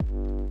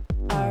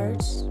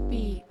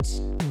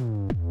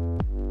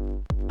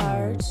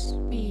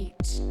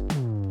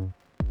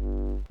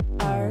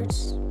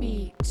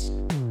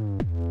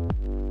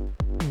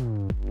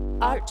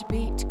Art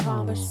beat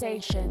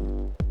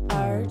conversation.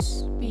 Art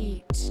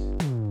beat.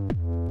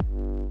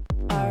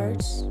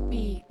 Art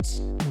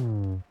beat.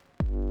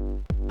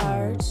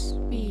 Art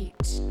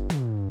beat.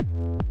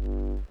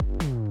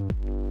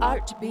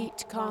 Art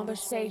beat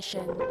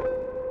conversation.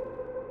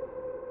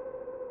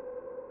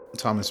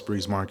 Thomas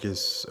Breeze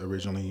Marcus,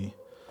 originally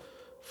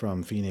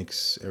from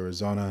Phoenix,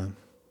 Arizona,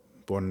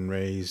 born and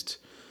raised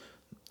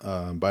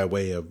by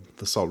way of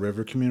the Salt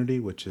River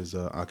community, which is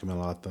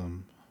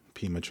Akimelatham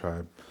Pima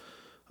tribe,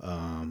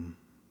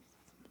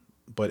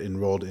 but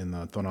enrolled in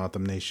the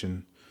Thonatham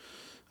Nation.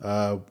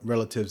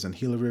 Relatives in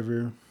Gila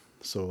River,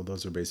 so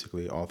those are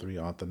basically all three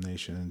Otham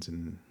nations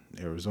in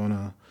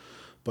Arizona,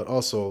 but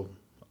also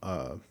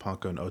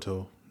Ponca and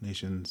Oto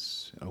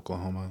nations in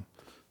Oklahoma.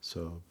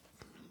 So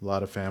a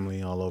lot of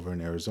family all over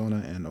in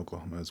Arizona and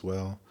Oklahoma as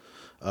well.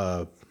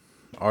 Uh,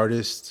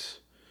 Artist,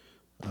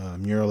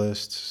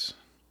 muralist,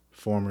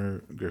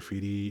 former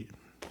graffiti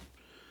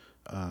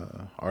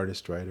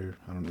artist, writer.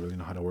 I don't really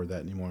know how to word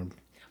that anymore.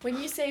 When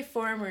you say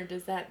former,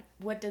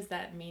 what does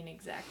that mean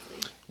exactly?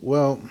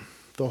 Well,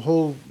 the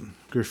whole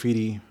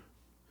graffiti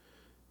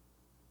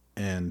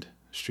and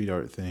street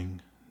art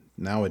thing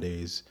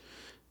nowadays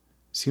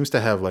seems to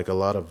have like a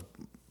lot of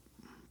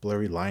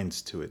blurry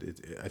lines to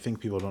it. I think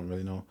people don't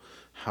really know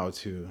how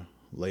to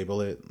label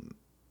it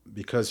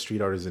because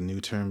street art is a new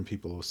term.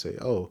 People will say,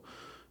 "Oh,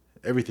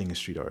 everything is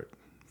street art,"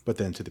 but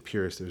then to the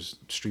purist, there's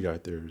street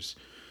art. There's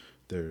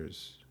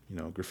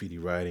graffiti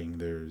writing.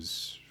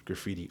 There's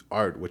graffiti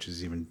art, which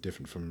is even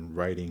different from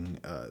writing.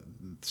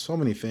 So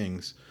many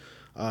things,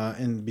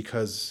 and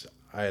because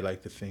I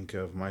like to think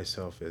of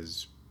myself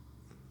as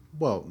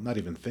well, not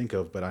even think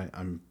of, but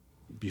I'm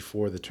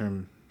before the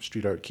term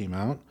street art came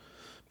out.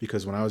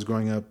 Because when I was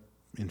growing up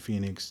in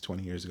Phoenix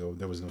 20 years ago,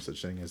 there was no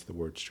such thing as the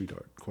word street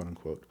art, quote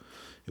unquote.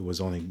 It was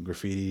only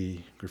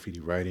graffiti, graffiti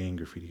writing,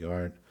 graffiti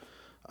art.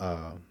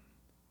 Uh,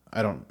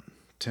 I don't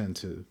tend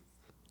to,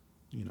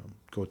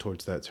 go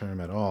towards that term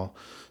at all.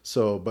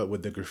 So, but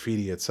with the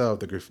graffiti itself,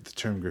 the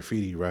term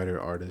graffiti writer,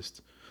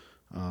 artist,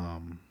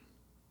 um,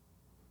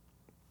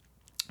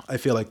 I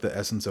feel like the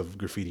essence of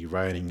graffiti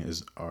writing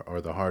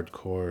are the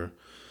hardcore,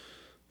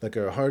 like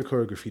a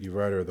hardcore graffiti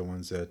writer are the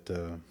ones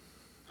that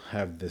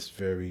have this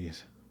very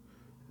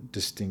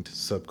distinct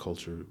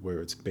subculture where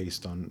it's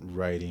based on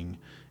writing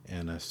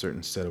and a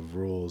certain set of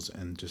rules,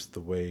 and just the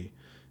way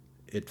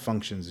it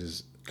functions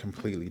is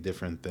completely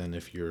different than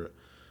if you're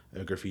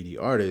a graffiti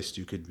artist.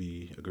 You could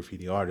be a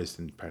graffiti artist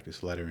and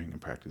practice lettering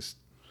and practice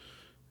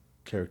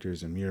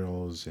characters and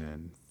murals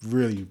and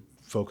really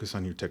focus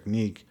on your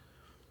technique.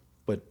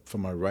 But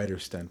from a writer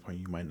standpoint,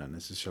 you might not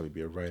necessarily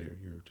be a writer.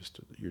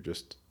 You're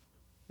just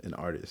an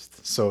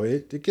artist. So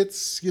it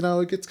gets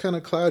it gets kind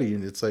of cloudy,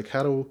 and it's like,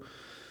 how do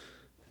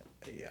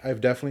I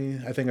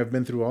think I've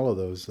been through all of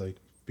those, like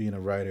being a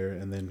writer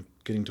and then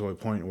getting to a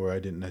point where I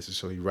didn't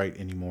necessarily write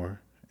anymore,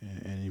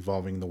 and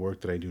evolving the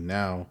work that I do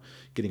now,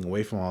 getting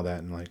away from all that,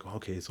 and like,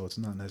 okay, so it's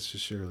not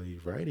necessarily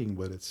writing,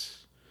 but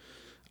it's,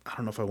 I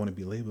don't know if I want to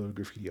be labeled a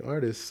graffiti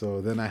artist.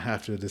 So then I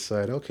have to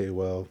decide, okay,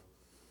 well,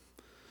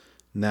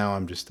 now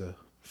I'm just a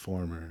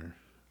former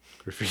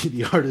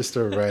graffiti artist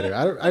or writer.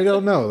 I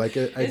don't know. Like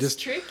I It's just,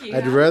 tricky,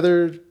 I'd huh?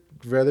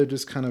 rather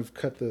just kind of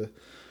cut the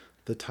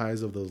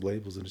ties of those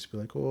labels and just be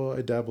like, oh,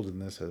 I dabbled in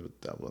this, I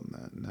dabbled in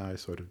that. Now I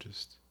sort of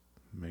just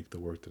make the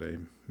work that I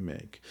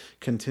make,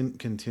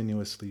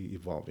 continuously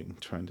evolving,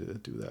 trying to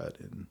do that,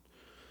 and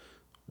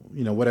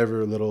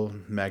whatever little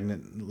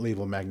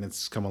label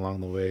magnets come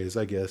along the ways,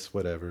 I guess,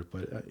 whatever.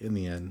 But in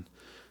the end,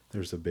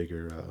 there's a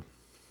bigger,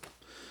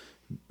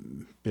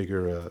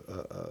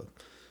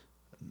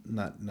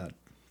 not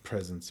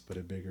presence, but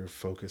a bigger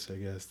focus, I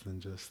guess, than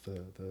just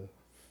the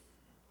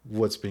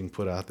what's being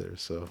put out there.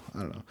 So I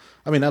don't know.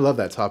 I mean, I love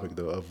that topic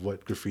though of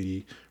what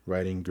graffiti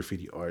writing,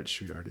 graffiti art,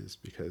 street art is,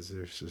 because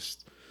there's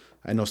just,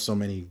 I know so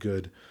many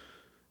good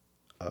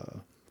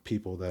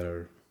people that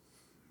are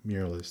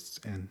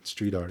muralists and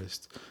street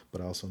artists,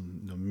 but I also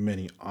know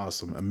many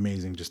awesome,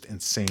 amazing, just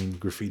insane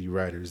graffiti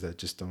writers that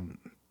just don't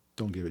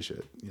give a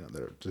shit.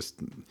 That are just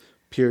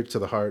pure to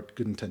the heart,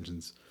 good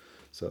intentions.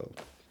 So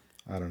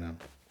I don't know.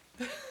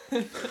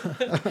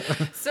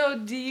 So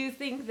do you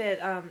think that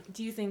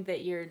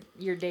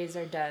your days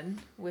are done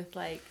with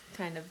like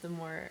kind of the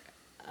more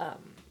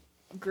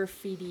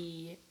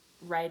graffiti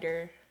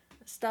writer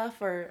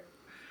stuff, or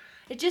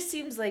it just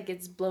seems like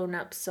it's blown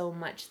up so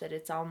much that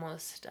it's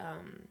almost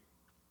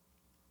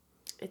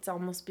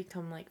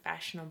become like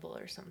fashionable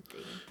or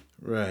something.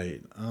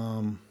 Right.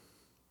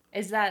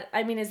 Is that a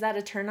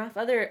turnoff?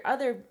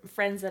 Other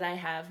friends that I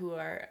have who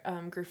are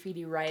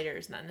graffiti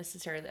writers, not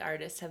necessarily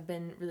artists, have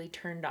been really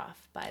turned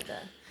off by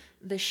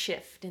the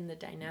shift in the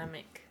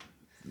dynamic.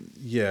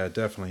 Yeah,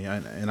 definitely.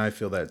 And I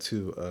feel that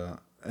too.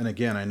 And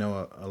again, I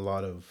know a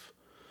lot of,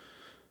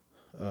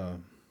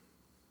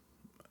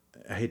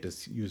 I hate to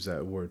use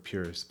that word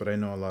purist, but I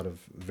know a lot of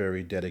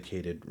very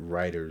dedicated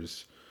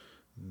writers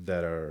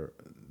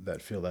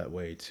that feel that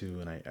way too,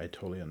 and I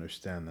totally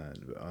understand that.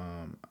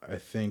 I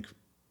think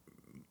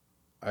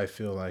I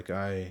feel like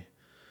I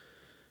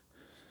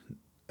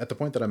at the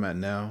point that I'm at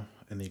now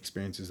and the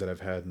experiences that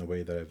I've had and the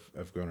way that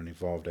I've grown and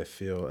evolved, I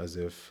feel as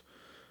if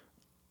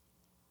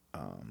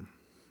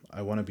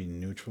I want to be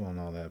neutral and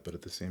all that, but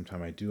at the same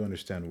time, I do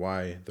understand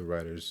why the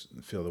writers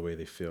feel the way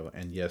they feel.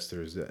 And yes,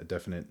 there's a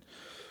definite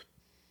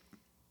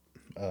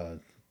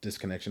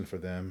disconnection for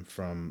them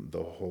from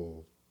the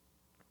whole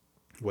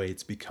way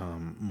it's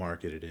become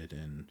marketed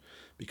and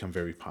become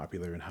very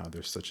popular, and how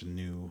there's such a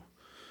new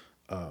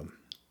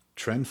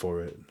trend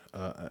for it.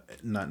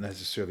 Not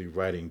necessarily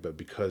writing, but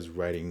because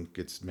writing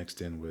gets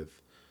mixed in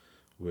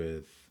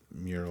with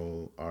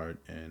mural art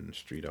and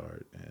street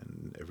art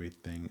and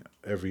everything,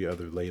 every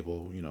other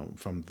label,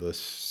 from the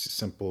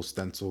simple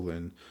stencil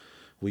and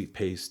wheat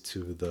paste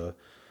to the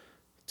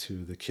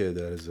kid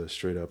that is a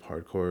straight up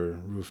hardcore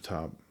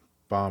rooftop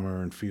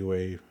bomber and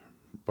freeway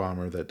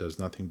bomber that does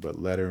nothing but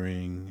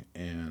lettering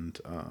and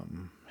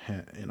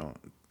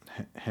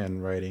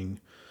handwriting,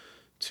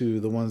 to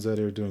the ones that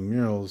are doing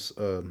murals.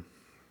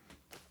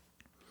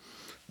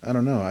 I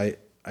don't know.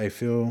 I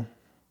feel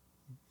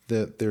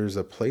that there's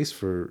a place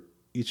for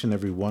each and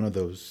every one of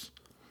those.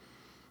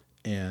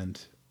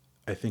 And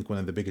I think one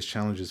of the biggest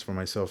challenges for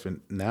myself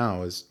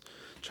now is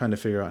trying to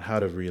figure out how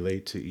to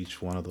relate to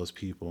each one of those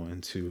people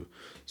and to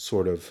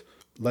sort of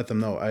let them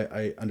know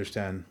I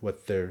understand where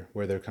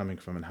they're coming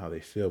from and how they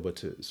feel, but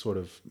to sort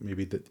of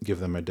maybe give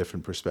them a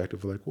different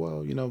perspective. Like,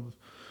 well,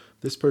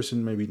 this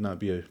person maybe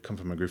not come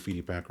from a graffiti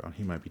background.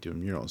 He might be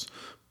doing murals,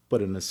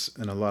 but in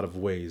a lot of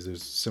ways,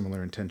 there's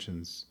similar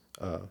intentions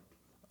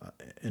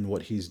in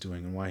what he's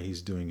doing and why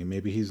he's doing it.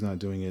 Maybe he's not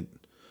doing it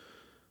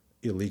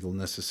illegal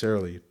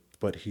necessarily,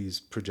 but he's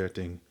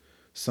projecting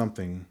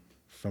something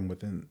from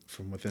within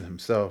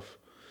himself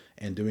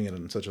and doing it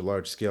on such a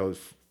large scale.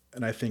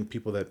 And I think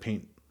people that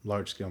paint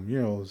large scale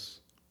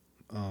murals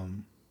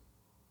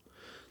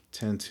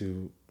tend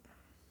to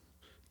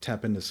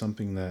tap into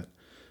something that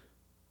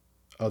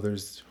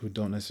others who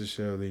don't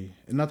necessarily,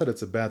 and not that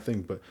it's a bad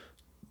thing, but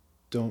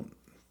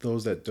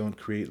those that don't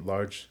create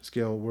large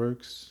scale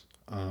works,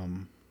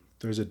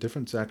 there's a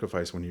different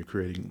sacrifice when you're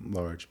creating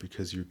large,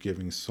 because you're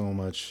giving so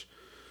much.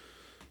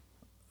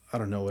 I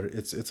don't know what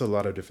it's a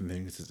lot of different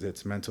things.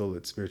 It's mental,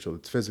 it's spiritual,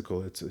 it's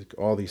physical. It's like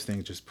all these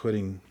things, just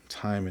putting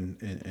time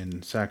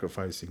and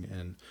sacrificing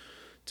and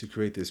to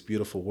create this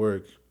beautiful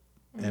work.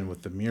 Mm-hmm. And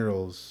with the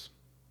murals,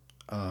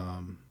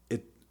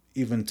 it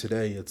even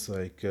today, it's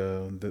like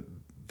the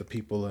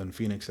people in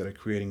Phoenix that are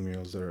creating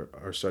murals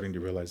are starting to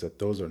realize that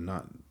those are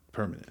not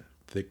permanent.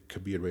 They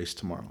could be erased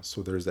tomorrow.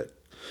 So there's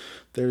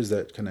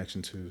that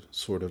connection to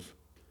sort of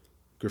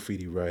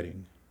graffiti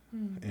writing.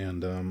 Mm.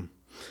 And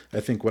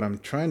I think what I'm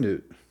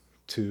trying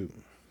to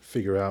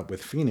figure out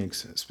with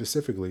Phoenix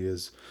specifically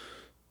is,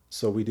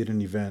 so we did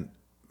an event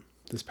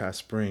this past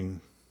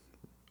spring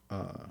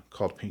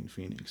called Paint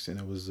Phoenix, and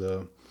it was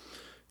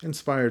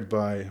inspired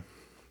by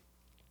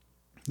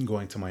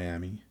going to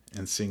Miami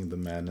and seeing the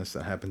madness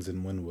that happens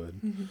in Wynwood.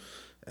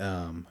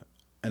 Mm-hmm.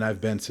 And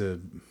I've been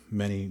to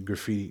many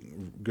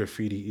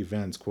graffiti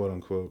events, quote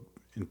unquote,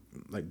 in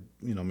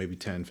maybe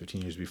 10,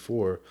 15 years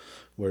before,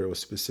 where it was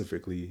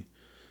specifically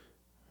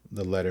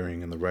the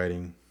lettering and the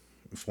writing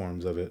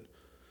forms of it.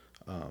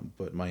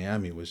 But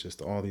Miami was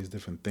just all these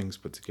different things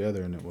put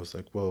together, and it was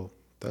like, well,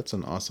 that's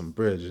an awesome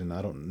bridge, and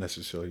I don't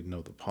necessarily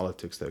know the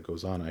politics that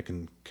goes on. I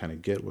can kind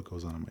of get what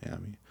goes on in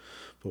Miami.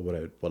 But what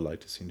I would like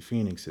to see in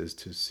Phoenix is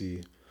to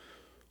see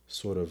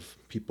sort of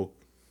people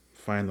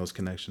find those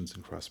connections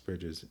and cross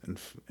bridges and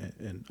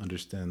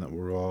understand that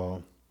we're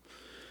all,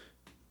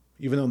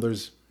 even though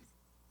there's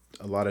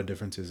a lot of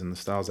differences in the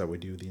styles that we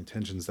do, the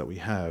intentions that we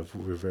have,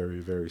 we're very,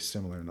 very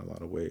similar in a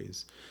lot of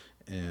ways.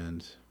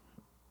 And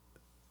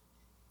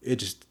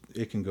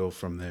it can go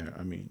from there.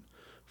 I mean,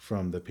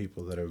 from the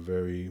people that are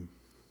very,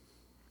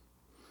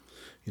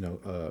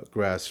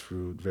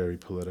 grassroots, very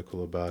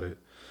political about it,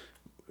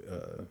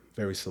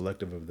 very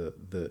selective of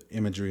the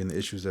imagery and the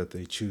issues that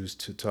they choose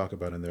to talk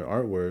about in their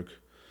artwork,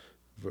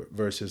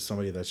 versus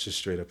somebody that's just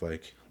straight up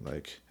like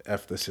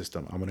F the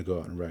system, I'm gonna go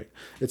out and write.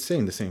 It's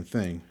saying the same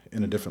thing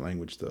in a different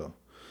language though.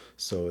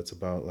 So it's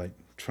about like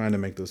trying to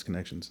make those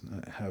connections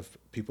and have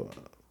people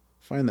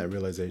find that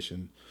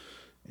realization.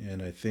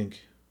 And I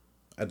think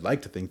I'd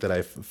like to think that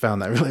I've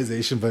found that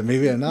realization, but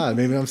maybe I'm not.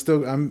 Maybe I'm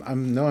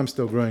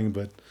still growing,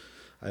 but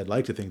I'd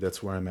like to think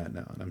that's where I'm at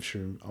now. And I'm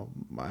sure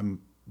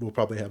we'll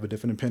probably have a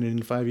different opinion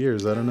in 5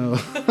 years. I don't know.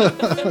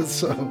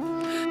 So.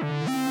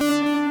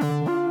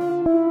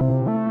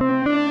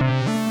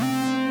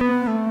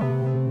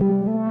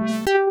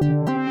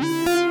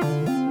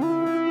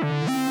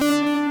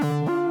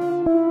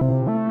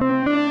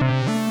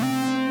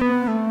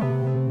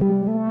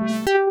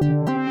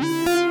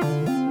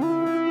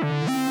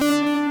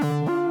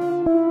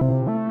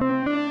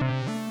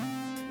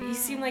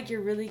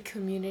 You're really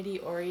community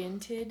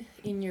oriented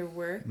in your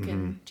work. Mm-hmm.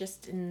 And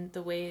just in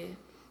the way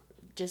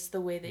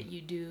that you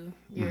do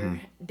your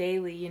mm-hmm.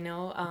 daily,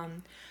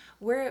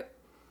 where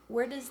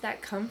does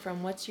that come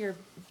from? What's your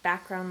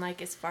background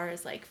like as far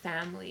as like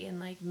family and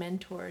like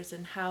mentors,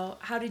 and how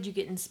did you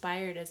get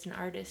inspired as an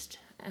artist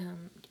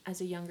as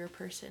a younger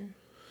person?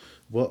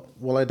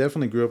 Well, I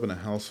definitely grew up in a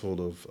household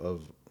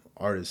of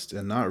artists,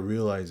 and not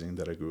realizing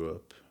that I grew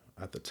up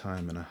at the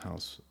time in a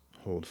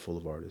household full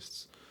of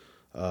artists.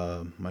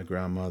 My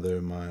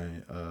grandmother, my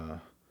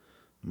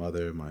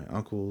mother, my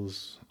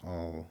uncles,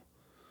 all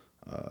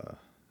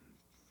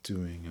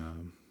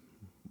doing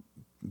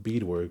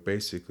beadwork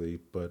basically,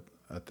 but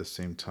at the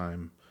same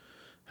time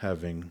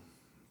having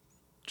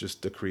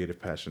just a creative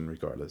passion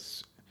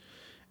regardless,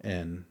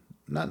 and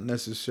not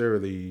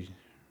necessarily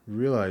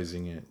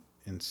realizing it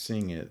and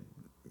seeing it,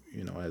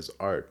 as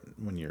art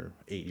when you're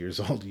 8 years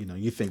old.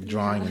 You think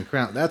drawing Yeah. and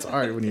crown, that's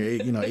art when you're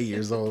 8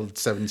 years old,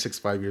 7, 6,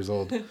 5 years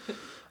old.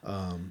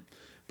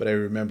 But I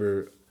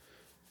remember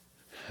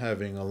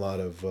having a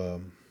lot of,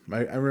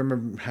 I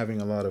remember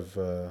having a lot of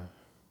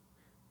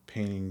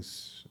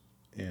paintings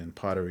and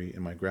pottery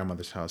in my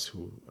grandmother's house,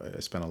 who I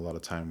spent a lot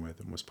of time with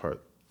and was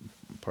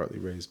partly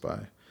raised by.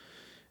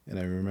 And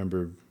I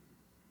remember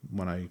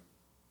when I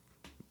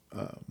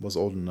was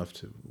old enough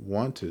to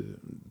want to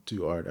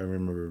do art, I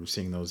remember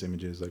seeing those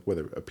images, like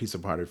whether a piece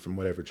of pottery from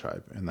whatever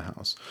tribe in the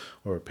house,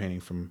 or a painting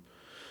from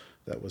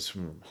that was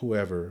from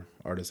whoever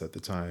artist at the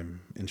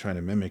time, and trying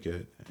to mimic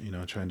it,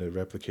 trying to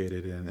replicate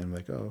it, and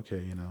like, oh,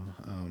 okay,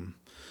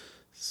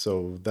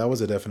 so that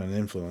was a definite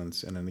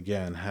influence. And then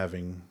again,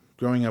 having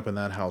growing up in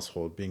that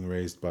household, being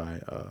raised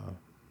by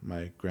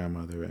my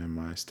grandmother and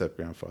my step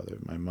grandfather,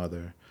 my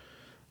mother,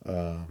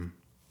 and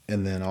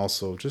then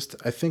also just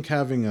I think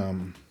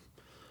having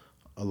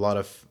a lot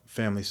of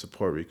family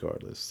support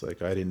regardless.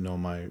 Like, I didn't know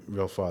my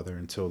real father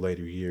until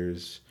later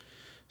years.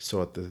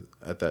 So at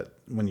that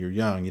when you're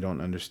young, you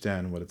don't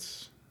understand what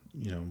it's,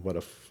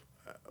 what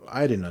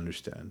I didn't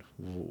understand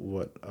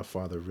what a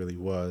father really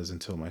was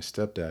until my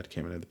stepdad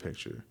came into the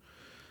picture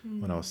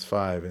when I was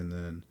 5. And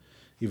then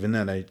even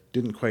then I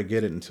didn't quite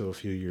get it until a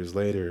few years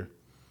later.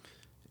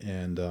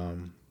 And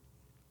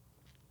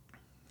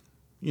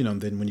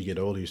then when you get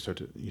older, you start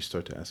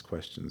to ask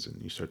questions,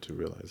 and you start to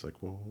realize, like,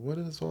 well, what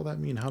does all that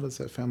mean? How does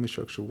that family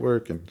structure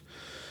work?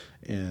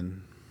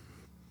 And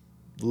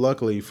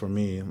luckily for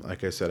me,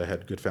 like I said, I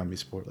had good family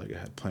support. Like, I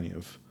had plenty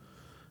of,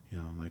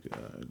 like,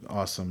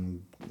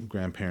 awesome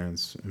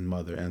grandparents and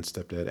mother and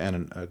stepdad,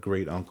 and a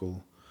great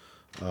uncle,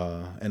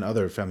 and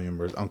other family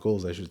members,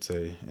 uncles, I should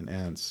say, and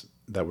aunts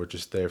that were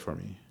just there for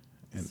me,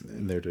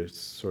 and they're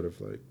just sort of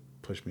like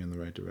push me in the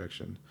right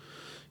direction,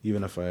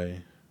 even if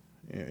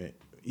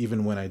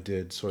even when I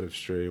did sort of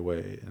stray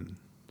away. And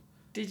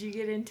Did you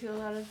get into a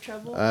lot of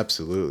trouble?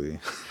 absolutely,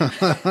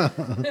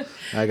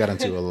 I got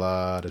into a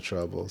lot of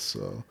trouble.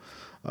 So,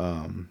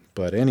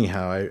 but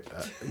anyhow,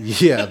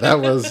 yeah,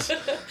 that was.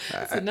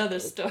 That's another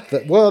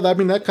story. Well, I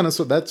mean,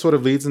 that sort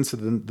of leads into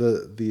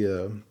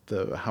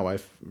the how I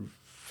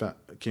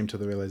came to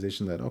the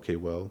realization that, okay,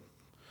 well,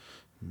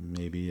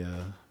 maybe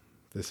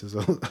this is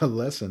a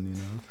lesson,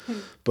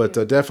 But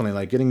Yeah. definitely,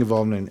 like, getting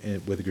involved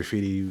with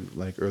graffiti,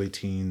 like, early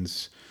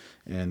teens,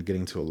 and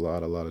getting into a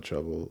lot of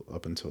trouble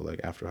up until, like,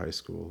 after high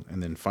school,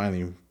 and then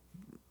finally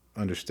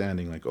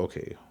understanding, like,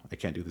 okay, I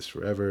can't do this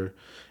forever,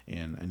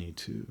 and I need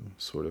to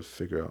sort of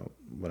figure out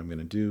what I'm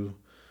gonna do.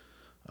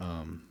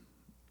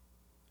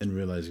 And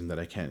realizing that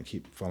I can't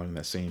keep following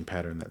that same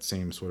pattern, that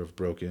same sort of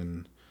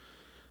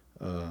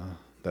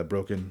that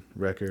broken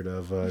record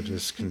of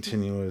just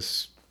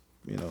continuous,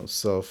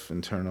 self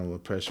internal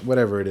oppression,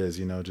 whatever it is,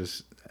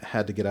 just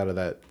had to get out of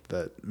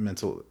that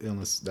mental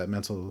illness, that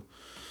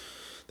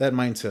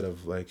mindset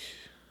of, like,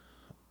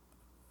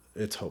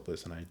 it's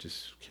hopeless, and I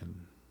just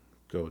can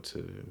go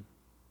to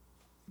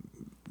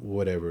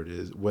whatever it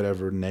is,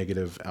 whatever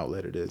negative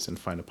outlet it is, and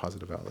find a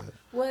positive outlet.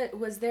 What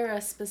was there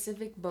a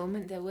specific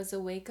moment that was a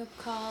wake up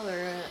call,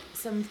 or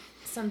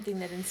something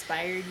that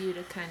inspired you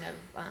to kind of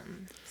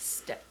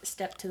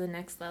step to the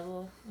next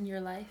level in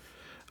your life?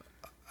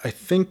 I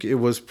think it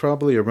was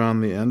probably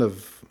around the end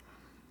of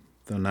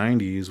the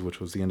 90s, which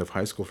was the end of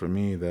high school for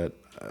me, that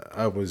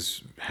I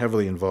was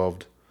heavily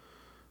involved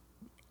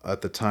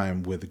at the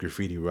time with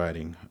graffiti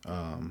writing.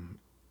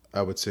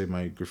 I would say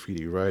my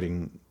graffiti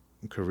writing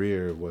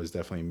career was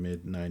definitely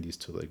mid 90s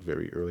to, like,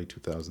 very early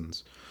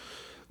 2000s.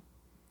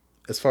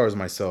 As far as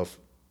myself,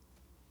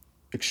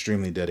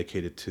 extremely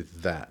dedicated to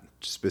that,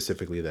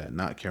 specifically that,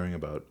 not caring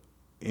about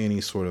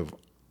any sort of,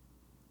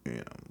 you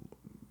know,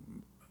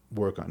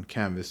 work on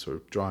canvas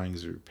or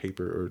drawings or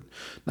paper, or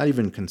not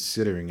even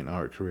considering an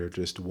art career,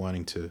 just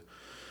wanting to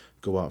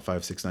go out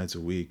 5, 6 nights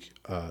a week,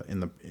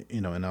 and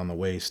on the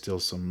way steal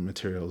some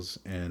materials,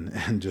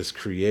 and just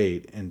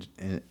create,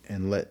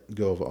 and let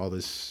go of all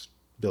this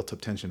built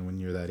up tension when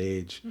you're that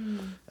age.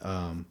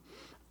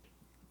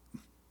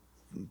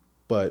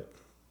 But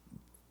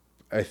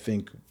I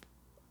think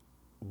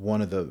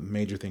one of the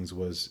major things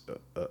was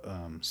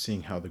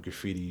seeing how the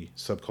graffiti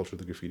subculture,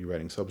 the graffiti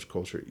writing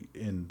subculture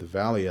in the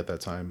Valley at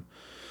that time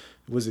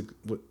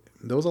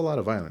there was a lot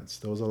of violence.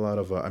 There was a lot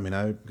of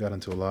I got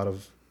into a lot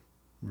of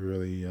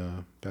really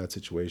bad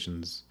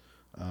situations,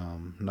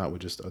 not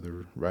with just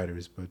other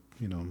writers, but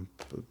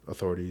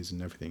authorities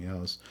and everything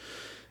else.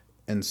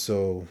 And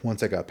so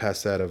once I got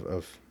past that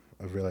of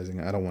realizing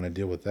I don't want to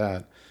deal with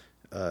that,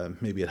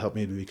 maybe it helped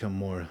me to become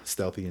more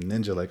stealthy and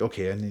ninja. Like,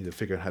 okay, I need to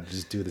figure out how to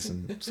just do this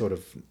and sort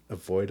of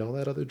avoid all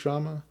that other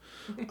drama.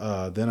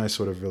 Then I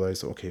sort of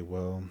realized, okay,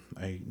 well,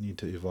 I need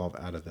to evolve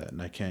out of that,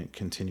 and I can't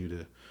continue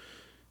to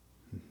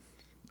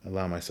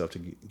allow myself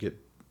to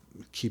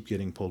keep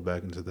getting pulled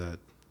back into that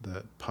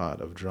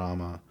pot of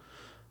drama.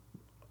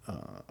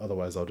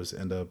 Otherwise, I'll just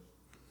end up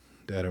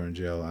dead or in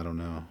jail. I don't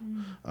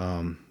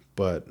know.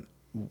 But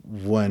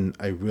when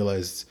I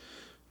realized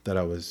that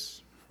I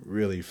was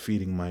really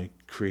feeding my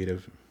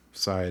creative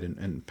side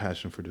and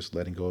passion for just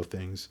letting go of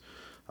things,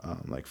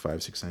 like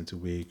 5-6 nights a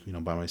week,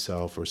 by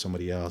myself or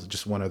somebody else,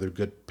 just one other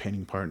good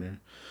painting partner,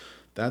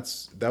 that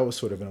was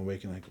sort of an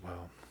awakening. Like,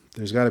 wow,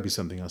 there's got to be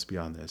something else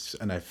beyond this.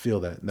 And I feel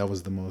that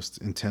was the most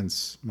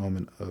intense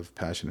moment of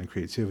passion and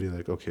creativity.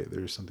 Like, okay,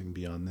 there's something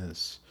beyond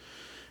this.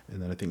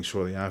 And then I think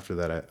shortly after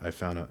that, I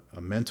found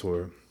a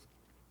mentor.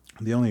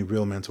 The only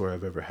real mentor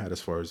I've ever had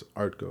as far as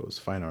art goes,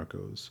 fine art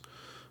goes,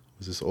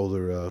 was this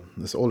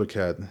older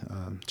cat,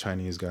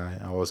 Chinese guy.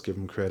 I always give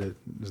him credit.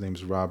 His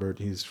name's Robert.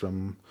 He's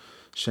from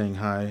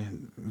Shanghai.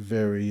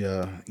 Very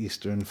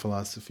Eastern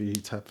philosophy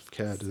type of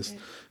cat. Just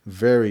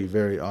very,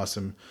 very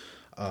awesome.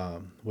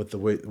 With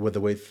the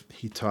way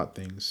he taught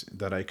things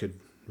that I could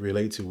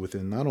relate to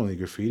within not only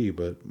graffiti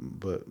but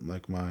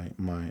like my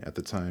at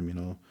the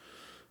time,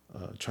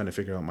 trying to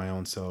figure out my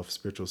own self,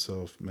 spiritual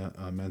self,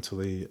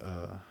 mentally.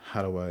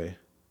 How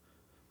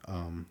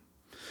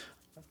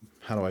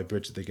do I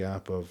bridge the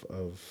gap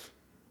of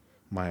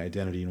my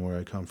identity and where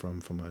I come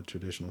from a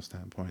traditional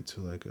standpoint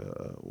to like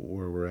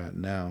where we're at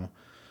now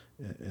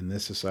in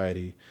this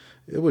society?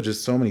 It was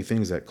just so many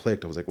things that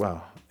clicked. I was like,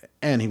 wow.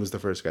 And he was the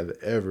first guy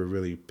that ever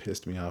really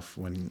pissed me off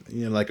when,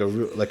 like a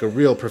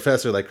real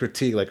professor, like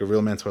critique, like a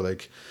real mentor,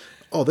 like,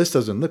 oh, this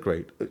doesn't look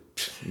right.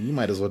 You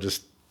might as well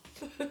just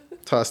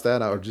toss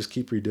that out or just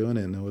keep redoing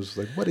it. And it was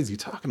like, what is he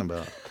talking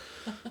about?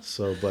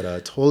 So,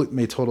 but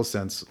made total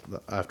sense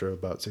after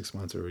about 6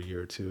 months or a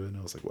year or two. And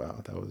I was like, wow,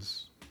 that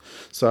was,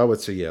 so I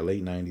would say, yeah,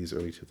 late 90s,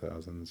 early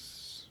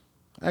 2000s.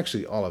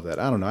 Actually, all of that.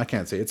 I don't know. I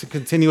can't say. It's a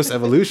continuous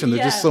evolution.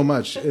 There's just so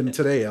much. And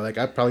today, like,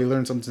 I probably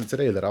learned something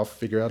today that I'll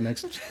figure out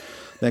next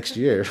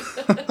year.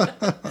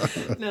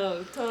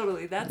 No,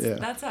 totally.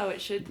 That's how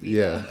it should be.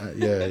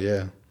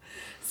 Yeah.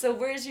 So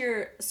where's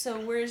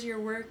your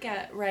work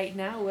at right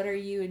now? What are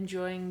you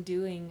enjoying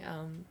doing?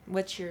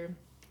 What's your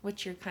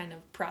kind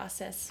of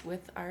process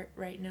with art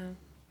right now?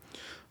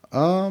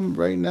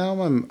 Right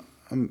now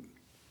I'm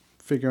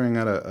figuring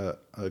out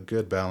a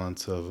good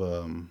balance of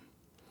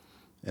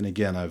and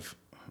again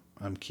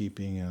I'm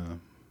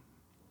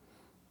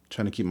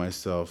trying to keep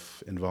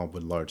myself involved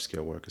with large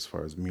scale work as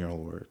far as mural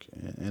work.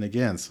 And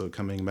again, so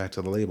coming back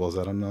to the labels,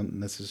 I don't know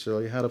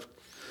necessarily how to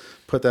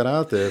put that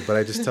out there, but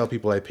I just tell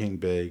people I paint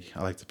big.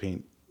 I like to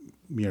paint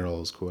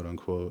murals, quote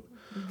unquote.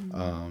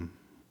 Mm-hmm.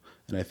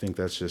 And I think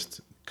that's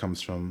just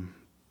comes from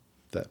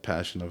that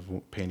passion of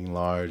painting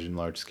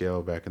large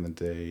scale back in the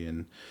day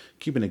and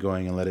keeping it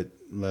going and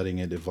letting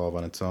it evolve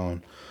on its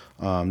own.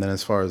 Then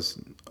as far as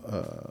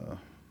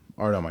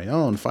art on my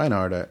own, fine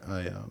art,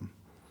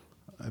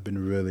 I've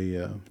been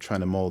really trying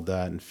to mold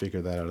that and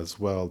figure that out as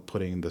well,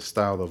 putting the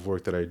style of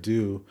work that I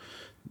do,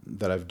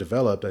 that I've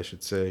developed, I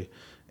should say,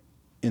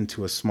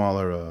 into a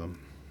smaller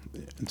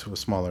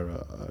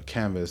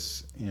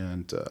canvas,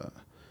 and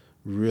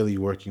really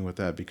working with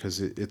that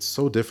because it's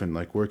so different.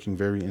 Like working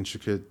very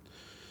intricate,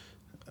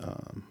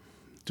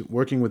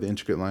 working with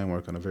intricate line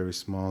work on a very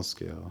small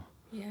scale.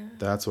 Yeah,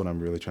 that's what I'm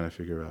really trying to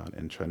figure out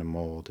and trying to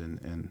mold,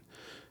 and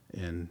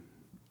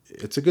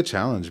it's a good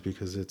challenge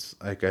because it's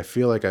like I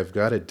feel like I've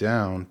got it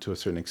down to a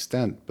certain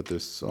extent, but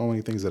there's so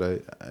many things that I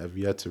have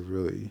yet to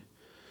really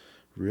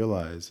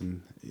realize.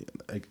 And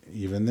like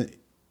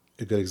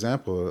a good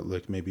example,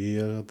 like maybe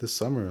this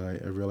summer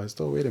I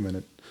realized, oh, wait a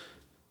minute,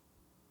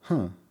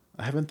 I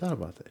haven't thought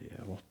about that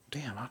yet. Well,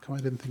 damn, how come I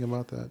didn't think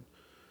about that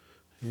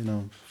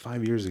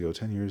 5 years ago,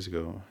 10 years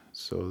ago?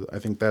 So I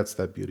think that's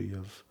that beauty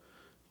of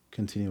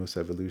continuous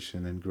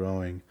evolution and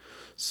growing.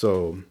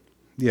 So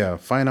yeah,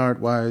 fine art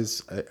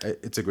wise,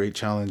 it's a great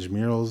challenge.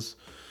 Murals,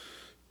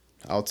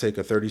 I'll take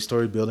a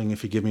 30-story building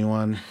if you give me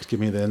one. Just give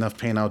me enough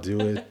paint, I'll do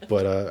it.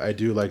 But I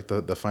do like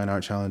the fine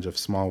art challenge of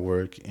small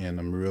work, and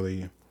I'm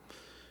really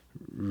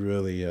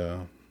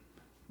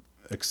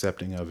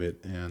accepting of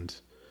it and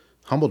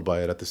humbled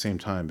by it at the same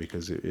time,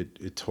 because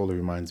it totally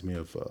reminds me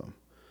of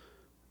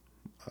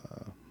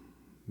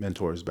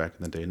mentors back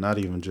in the day. Not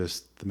even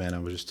just the man I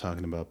was just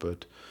talking about,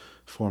 but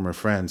former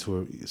friends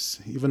who are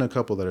even a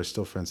couple that are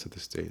still friends to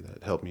this day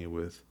that helped me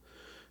with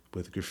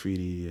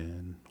graffiti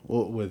and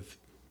with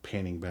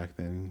painting back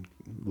then,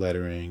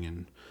 lettering,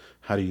 and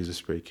how to use a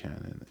spray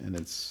can. And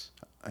it's,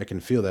 I can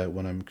feel that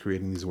when I'm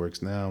creating these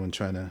works now and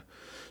trying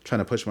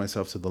to push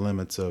myself to the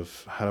limits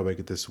of how do I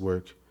get this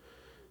work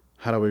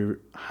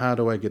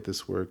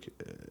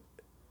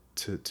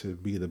to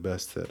be the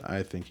best that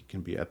I think it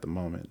can be at the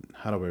moment.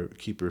 How do I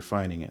keep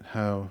refining it?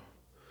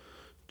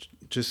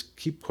 Just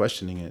keep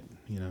questioning it,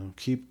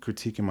 keep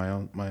critiquing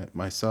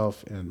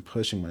myself and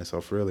pushing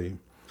myself really.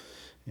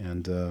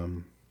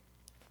 And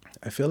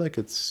I feel like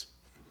it's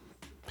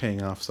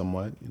paying off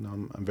somewhat.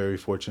 I'm very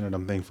fortunate.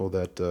 I'm thankful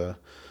that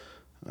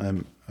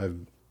I've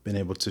been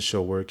able to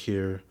show work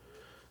here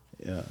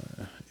uh,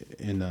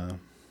 in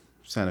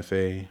Santa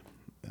Fe.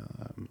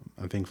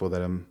 I'm thankful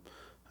that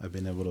I've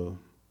been able to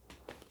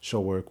show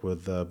work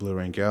with Blue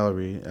Rain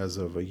Gallery as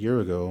of a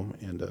year ago,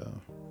 and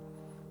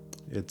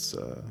it's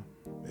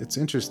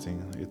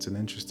interesting. It's an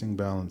interesting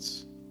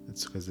balance.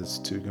 It's because it's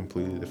two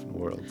completely different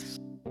worlds.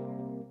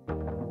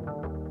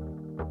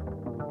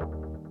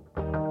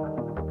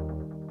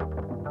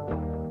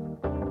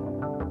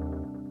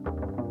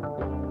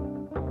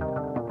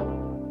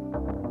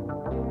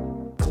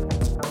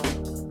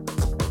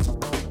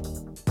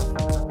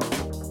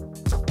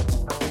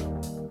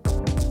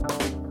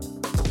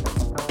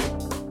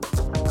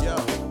 Yeah.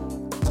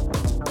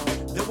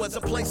 There was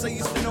a place I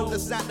used to know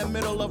that's out in the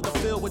middle of the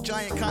field with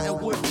giant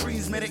cottonwood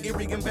trees made it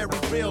eerie and very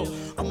real.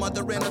 A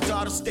mother and a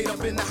daughter stayed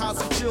up in the house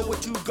and chilled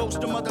with two ghosts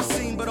the mother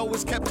seen but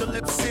always kept her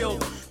lips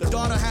sealed. The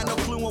daughter had no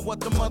clue on what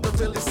the mother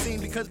really seen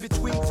because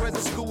between friends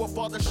and school her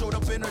father showed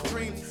up in her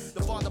dreams.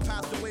 The father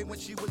passed away when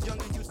she was young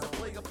and used to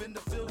play up in the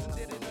fields and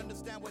didn't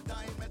understand what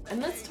dying meant.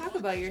 And let's talk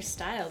about your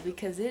style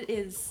because it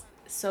is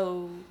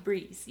so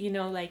breeze.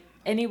 Like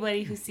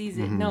anybody who sees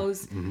it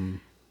knows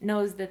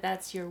that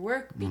that's your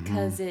work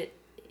because it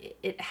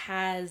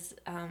has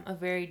a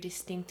very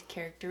distinct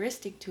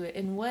characteristic to it.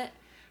 And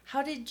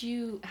how did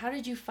you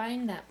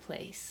find that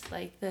place?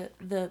 Like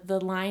the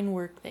line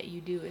work that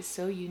you do is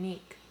so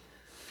unique.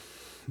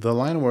 The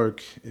line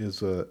work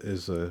is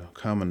a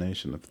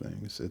combination of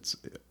things.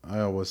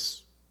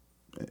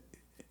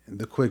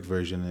 The quick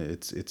version.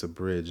 It's a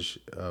bridge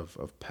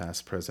of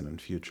past, present,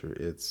 and future.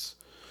 It's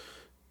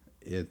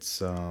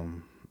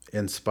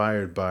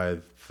inspired by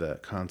the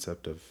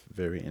concept of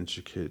very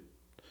intricate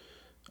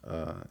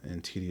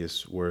and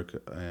tedious work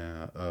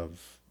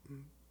of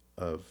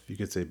you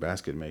could say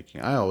basket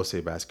making. I always say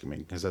basket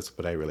making because that's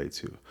what I relate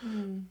to.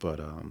 But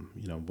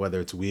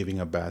whether it's weaving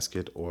a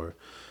basket or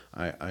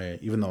I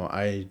even though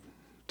I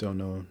don't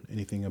know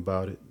anything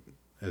about it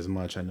as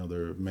much, I know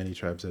there are many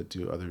tribes that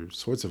do other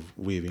sorts of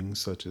weaving,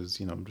 such as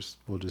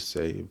we'll just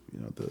say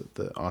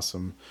the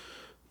awesome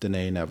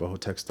Dene Navajo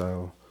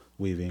textile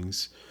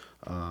weavings,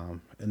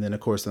 and then of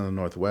course in the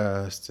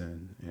Northwest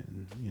and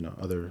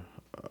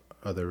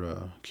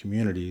other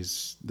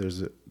communities,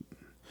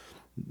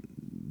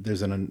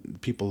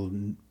 people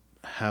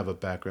have a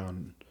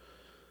background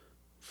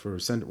for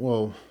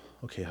how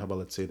about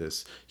let's say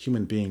this: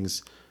 human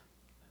beings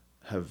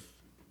have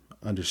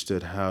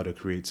understood how to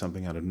create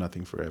something out of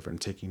nothing forever,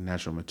 and taking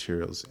natural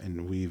materials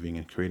and weaving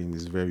and creating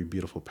these very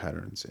beautiful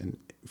patterns, and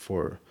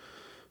for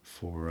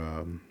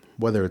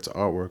whether it's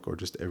artwork or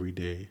just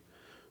everyday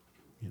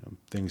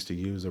things to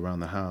use around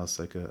the house,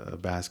 like a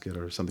basket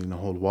or something to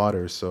hold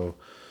water. So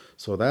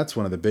that's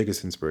one of the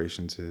biggest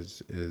inspirations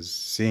is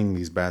seeing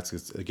these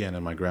baskets again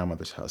in my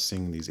grandmother's house,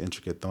 seeing these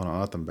intricate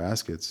Tohono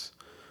baskets,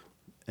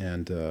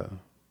 and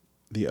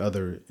the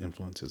other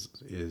influences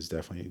is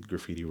definitely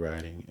graffiti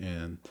writing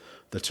and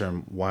the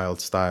term wild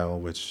style,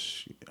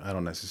 which I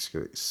don't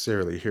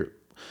necessarily hear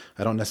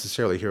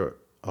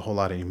a whole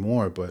lot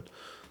anymore, but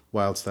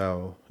wild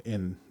style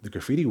in the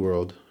graffiti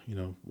world,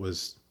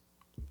 was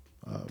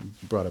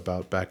brought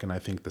about back in I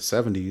think the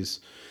 70s,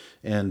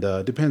 and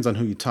depends on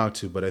who you talk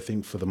to, but I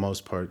think for the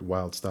most part,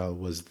 wild style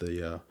was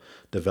the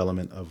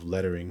development of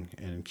lettering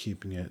and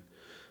keeping it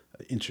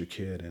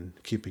intricate and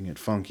keeping it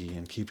funky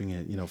and keeping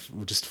it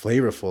just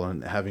flavorful,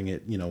 and having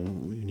it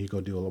when you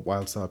go do a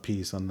wild style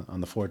piece on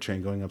the 4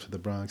 train going up to the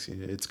Bronx,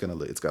 it's got to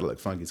look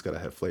funky, it's got to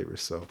have flavor.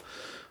 So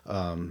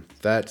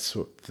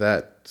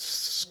that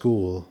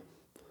school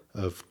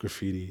of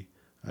graffiti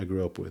I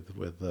grew up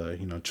with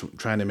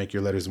trying to make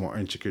your letters more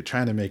intricate,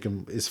 trying to make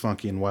them as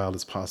funky and wild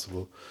as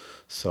possible.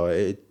 So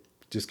it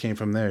just came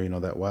from there,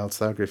 that wild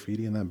style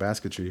graffiti and that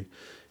basketry.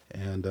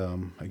 And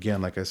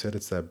again, like I said,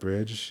 it's that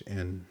bridge,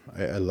 and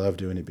I love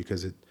doing it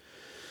because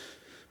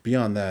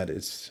beyond that,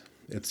 it's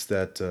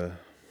that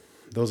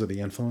those are the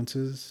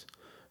influences,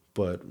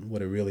 but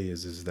what it really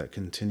is that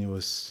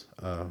continuous,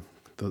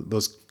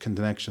 those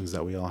connections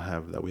that we all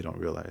have that we don't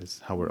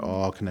realize, how we're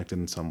all connected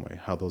in some way,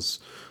 how those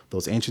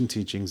ancient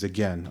teachings,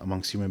 again,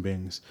 amongst human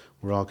beings,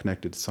 we're all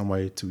connected some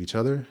way to each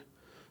other,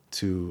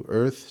 to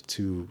earth,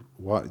 to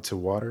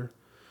water,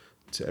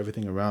 to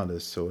everything around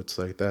us. So it's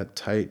like that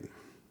tight,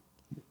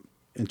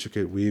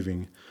 intricate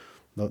weaving,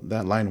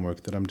 that line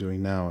work that I'm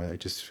doing now. I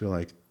just feel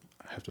like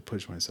I have to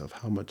push myself.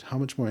 How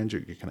much more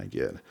intricate can I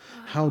get?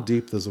 How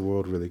deep does the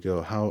world really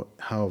go?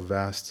 How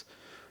vast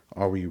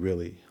are we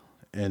really?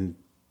 And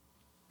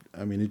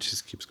I mean, it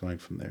just keeps going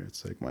from there.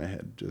 It's like my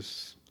head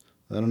just,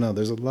 I don't know.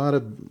 There's a lot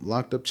of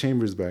locked up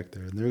chambers back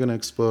there, and they're gonna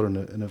explode in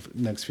the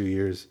next few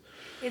years.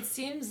 It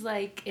seems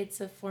like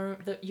it's a form.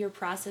 Your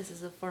process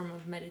is a form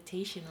of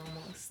meditation,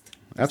 almost.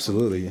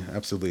 Absolutely.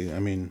 I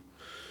mean,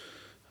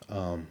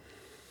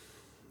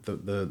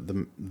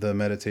 the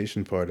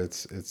meditation part.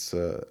 It's.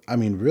 I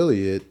mean,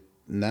 really,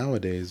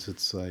 nowadays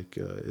it's like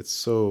it's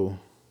so.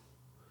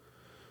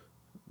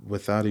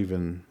 Without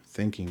even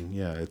thinking.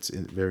 Yeah, it's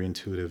very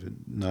intuitive.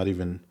 Not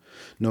even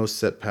no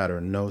set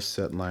pattern, no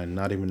set line.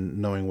 Not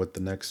even knowing what the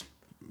next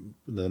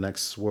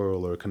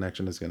swirl or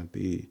connection is going to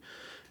be,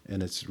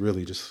 and it's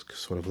really just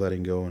sort of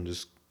letting go and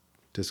just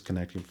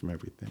disconnecting from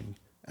everything.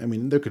 I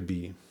mean, there could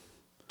be,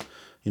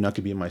 I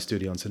could be in my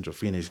studio in Central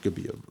Phoenix. Could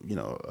be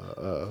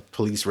a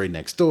police raid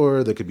next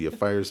door. There could be a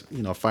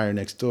fire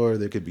next door.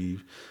 There could be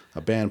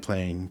a band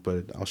playing,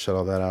 but I'll shut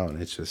all that out,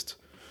 and it's just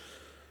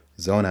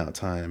zone out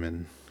time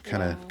and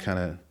kind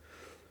of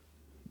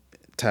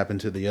tap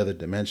into the other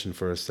dimension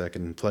for a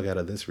second and plug out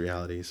of this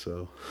reality.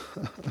 So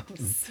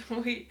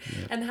Sweet.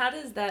 Yeah. And how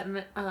does that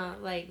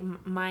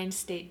mind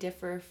state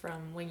differ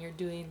from when you're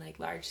doing like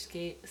large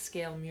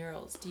scale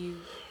murals? Do you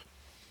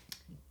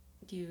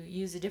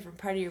use a different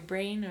part of your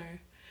brain, or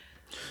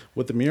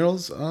with the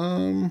murals?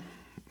 I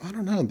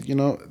don't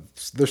know.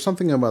 There's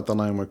something about the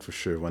line work for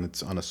sure. When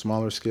it's on a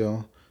smaller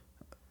scale,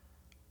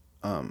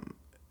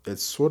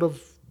 it's sort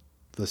of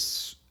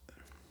this.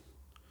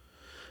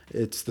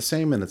 It's the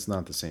same and it's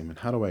not the same. And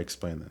how do I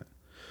explain that?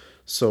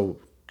 So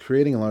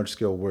creating a large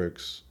scale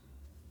works.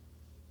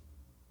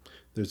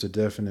 There's a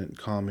definite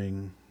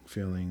calming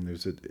feeling.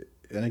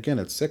 And again,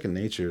 it's second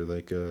nature.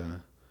 Like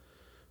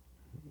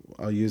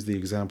I'll use the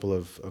example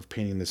of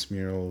painting this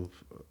mural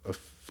a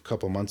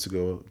couple months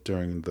ago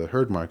during the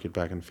Herd Market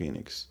back in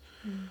Phoenix.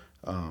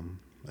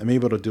 I'm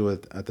able to do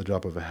it at the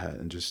drop of a hat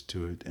and just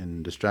do it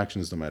in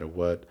distractions no matter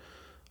what.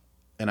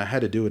 And I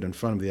had to do it in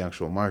front of the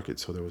actual market,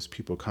 so there was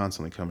people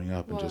constantly coming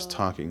up and just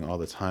talking all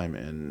the time.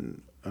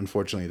 And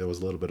unfortunately, there was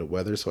a little bit of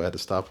weather, so I had to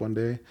stop one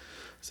day.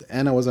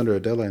 And I was under a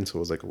deadline, so I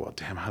was like, "Well,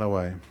 damn, how do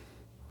I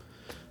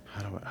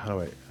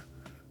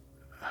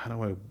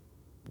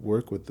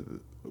work with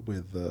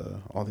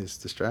all this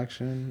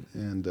distraction?"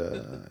 And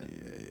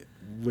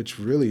which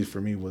really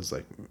for me was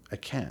like, I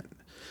can't.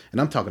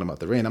 And I'm talking about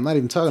the rain. I'm not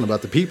even talking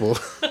about the people.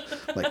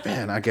 Like,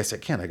 man, I guess I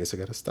can't. I guess I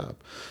got to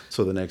stop.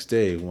 So the next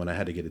day when I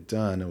had to get it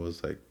done, it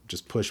was like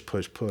just push.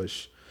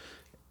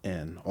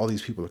 And all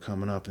these people are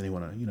coming up and they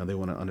want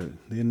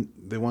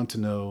to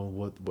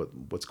know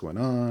what's going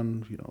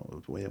on.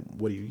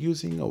 What are you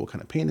using? Oh, what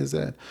kind of paint is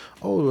that?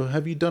 Oh,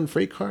 have you done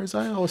freight cars?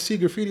 I see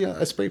graffiti.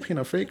 I spray paint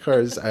on freight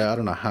cars. I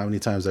don't know how many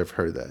times I've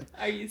heard that.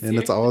 Are you serious? And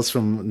it's always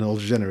from an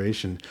older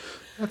generation.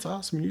 That's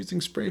awesome. You're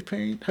using spray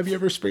paint. Have you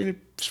ever spray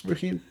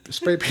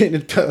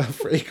painted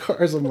freight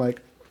cars? I'm like,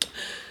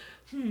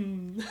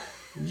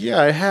 yeah,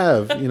 I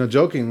have,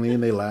 jokingly,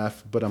 and they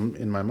laugh. But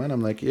in my mind,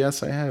 I'm like,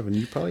 yes, I have, and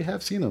you probably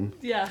have seen them.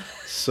 Yeah.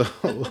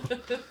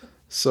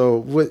 So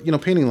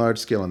with painting large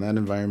scale in that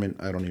environment,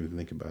 I don't even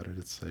think about it.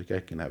 It's like I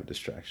can have a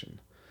distraction.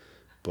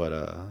 But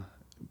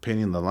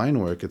painting the line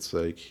work, it's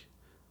like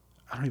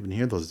I don't even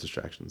hear those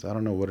distractions. I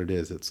don't know what it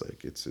is. It's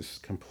like it's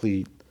just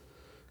complete,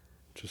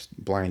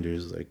 just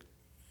blinders. Like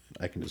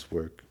I can just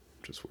work,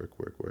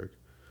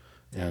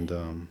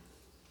 and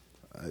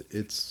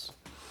it's.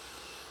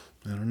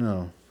 I don't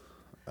know.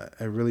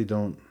 I really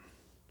don't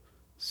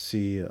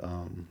see.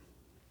 I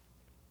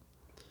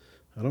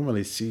don't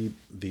really see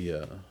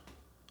the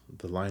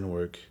line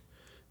work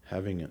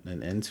having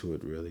an end to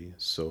it really.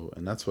 So,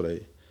 and that's what I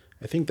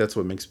think that's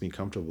what makes me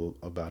comfortable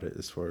about it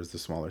as far as the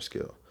smaller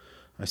scale.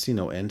 I see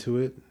no end to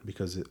it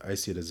because I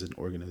see it as an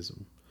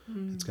organism.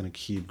 It's going to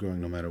keep growing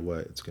no matter what.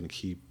 It's going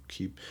to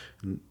keep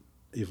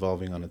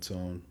evolving on its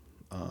own.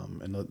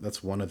 And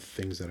that's one of the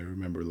things that I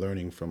remember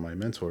learning from my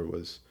mentor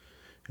was.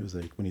 It was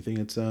like, when you think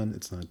it's done,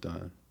 it's not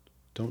done.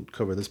 Don't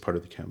cover this part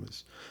of the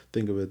canvas.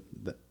 Think of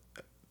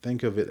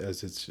it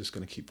as it's just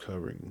going to keep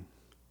covering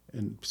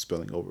and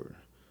spilling over.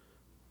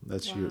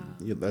 That's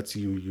that's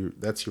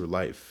your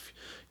life.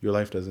 Your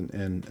life doesn't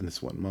end in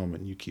this one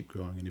moment. You keep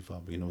growing and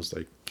evolving. And it was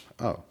like,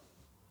 oh,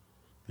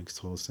 makes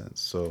total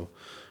sense. So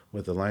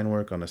with the line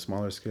work on a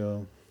smaller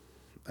scale,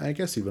 I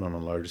guess even on a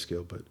larger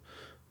scale, but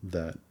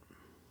that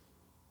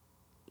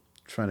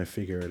trying to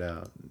figure it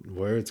out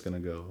where it's gonna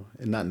go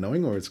and not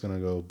knowing where it's gonna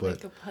go, but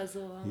like a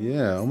puzzle.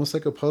 Almost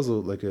like a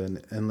puzzle, like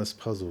an endless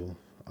puzzle.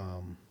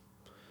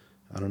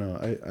 I don't know.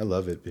 I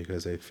love it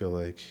because I feel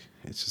like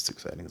it's just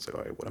exciting. It's like,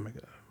 all right, what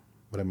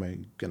am I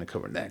gonna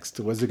cover next?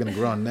 What's it gonna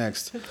grow on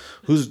next?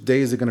 Whose day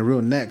is it gonna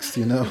ruin next?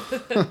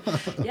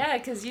 Yeah,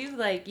 because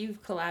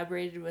you've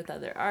collaborated with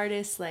other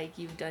artists. Like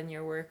you've done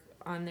your work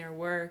on their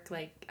work.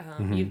 Like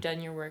you've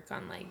done your work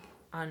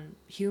on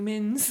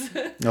humans.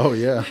 Oh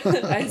yeah.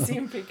 I've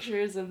seen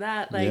pictures of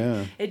that.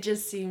 Yeah. It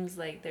just seems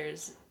like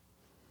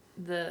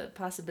the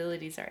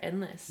possibilities are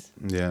endless.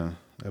 Yeah,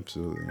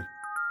 absolutely.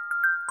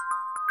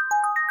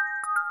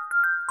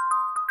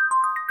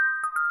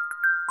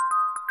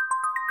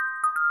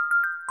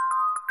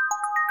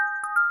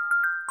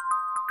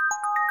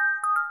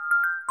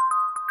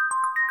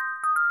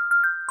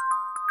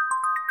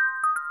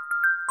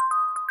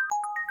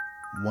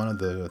 One of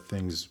the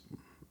things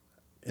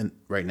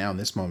right now in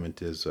this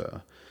moment is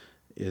I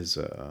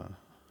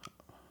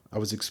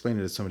was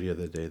explaining to somebody the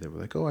other day. They were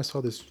like, "Oh, I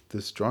saw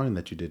this drawing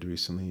that you did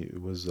recently.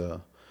 It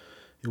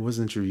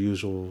wasn't your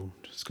usual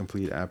just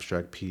complete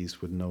abstract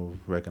piece with no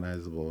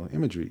recognizable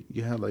imagery.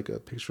 You had like a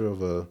picture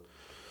of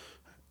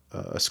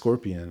a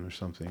scorpion or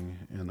something,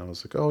 and I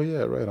was like, oh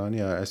yeah, right on,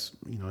 yeah,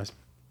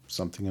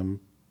 something I'm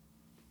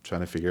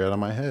trying to figure out on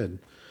my head,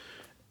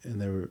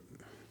 and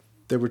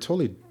they were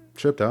totally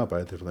tripped out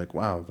by it. They were like,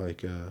 wow,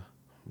 like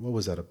what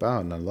was that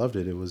about? And I loved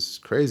it. It was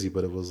crazy,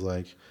 but it was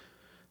like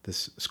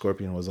this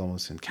scorpion was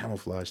almost in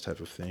camouflage type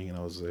of thing, and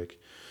I was like,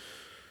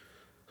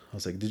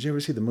 did you ever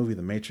see the movie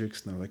The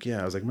Matrix? And they're like,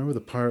 yeah. I was like, remember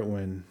the part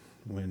when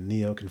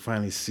Neo can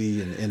finally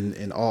see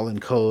in all in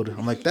code?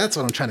 I'm like, that's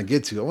what I'm trying to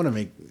get to. I want to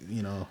make,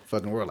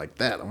 fucking world like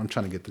that. I'm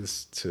trying to get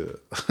this to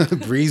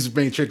Breeze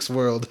Matrix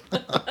world.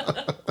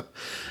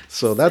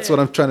 So that's what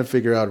I'm trying to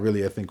figure out,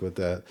 really, I think, with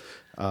that.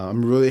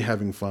 I'm really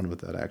having fun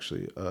with that,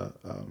 actually.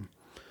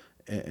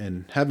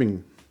 And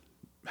having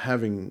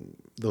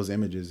those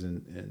images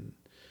and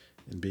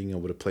being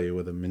able to play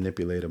with them,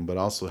 manipulate them, but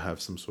also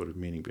have some sort of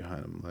meaning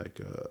behind them,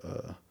 like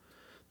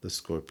the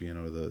scorpion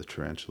or the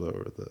tarantula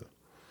or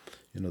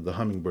the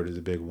hummingbird is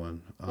a big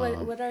one.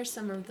 What are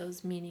some of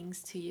those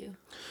meanings to you?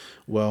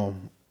 Well,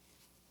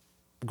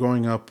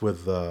 growing up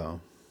with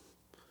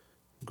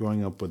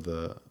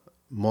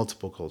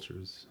multiple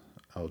cultures,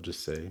 I'll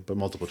just say, but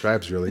multiple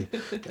tribes really.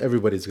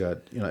 Everybody's got,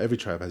 every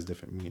tribe has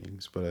different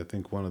meanings. But I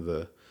think one of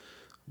the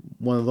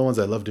ones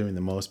I love doing the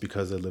most,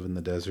 because I live in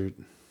the desert,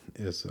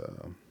 is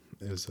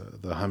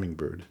the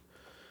hummingbird.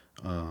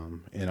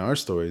 In our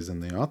stories, in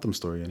the Autumn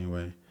story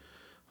anyway,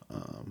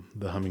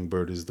 the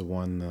hummingbird is the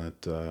one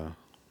that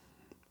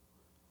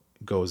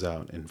goes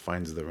out and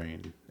finds the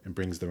rain and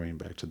brings the rain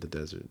back to the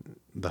desert.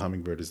 The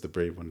hummingbird is the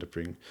brave one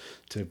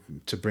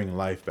to bring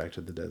life back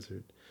to the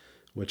desert,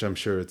 which I'm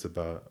sure it's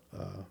about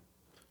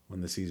when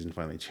the season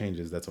finally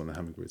changes. That's when the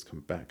hummingbirds come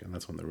back, and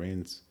that's when the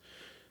rains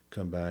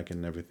come back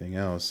and everything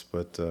else.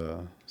 But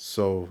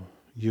so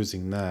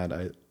using that,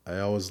 I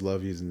always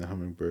love using the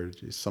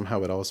hummingbird.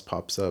 Somehow it always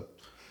pops up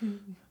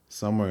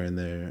somewhere in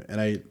there,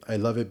 and I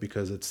love it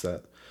because it's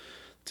that,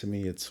 to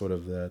me, it's sort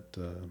of that,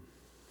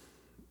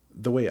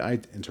 the way I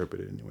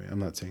interpret it anyway. I'm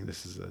not saying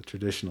this is a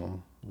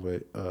traditional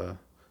way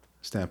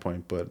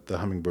standpoint, but the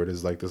hummingbird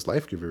is like this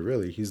life giver,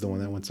 really. He's the one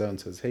that went out and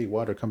says, hey,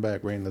 water, come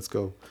back, rain, let's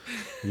go.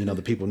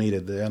 The people need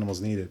it, the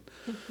animals need it,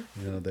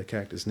 the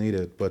cactus need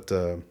it. But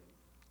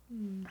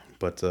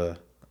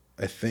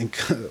I think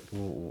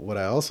what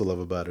I also love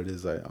about it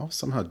is I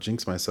somehow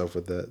jinx myself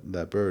with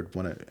that bird.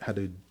 When I had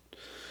to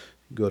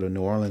go to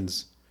New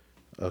Orleans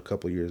a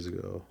couple years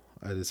ago,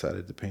 I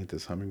decided to paint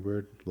this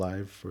hummingbird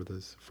live for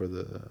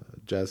the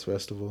jazz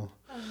festival.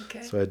 Oh,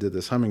 okay. So I did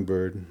this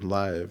hummingbird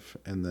live,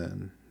 and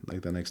then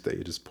like the next day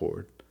it just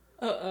poured.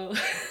 Uh-oh.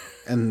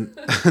 And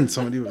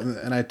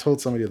I told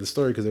somebody the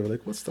story, because they were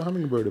like, "What's the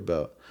hummingbird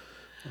about?"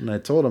 And I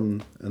told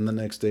them, and the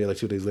next day, like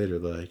 2 days later,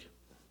 they're like,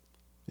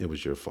 "It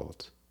was your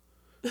fault.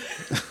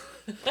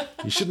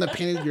 You shouldn't have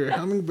painted your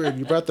hummingbird.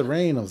 You brought the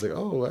rain." I was like,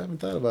 "Oh, I haven't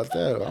thought about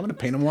that. I'm gonna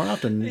paint them more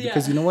often,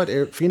 because you know what?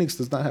 Phoenix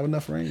does not have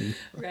enough rain."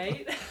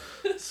 Right.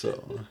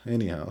 So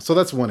anyhow, so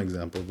that's one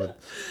example, but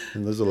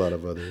there's a lot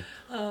of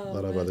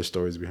other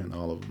stories behind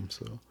all of them.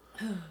 So.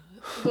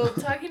 Well,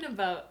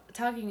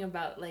 talking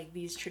about like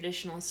these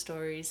traditional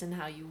stories and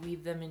how you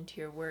weave them into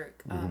your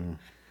work,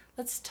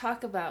 let's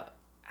talk about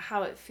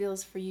how it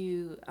feels for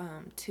you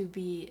to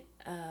be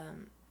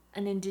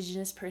an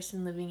Indigenous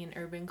person living in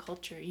urban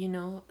culture.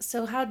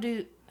 So how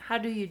do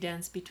you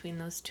dance between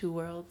those two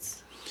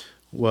worlds?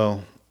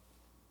 Well,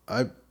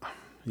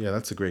 yeah,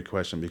 that's a great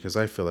question, because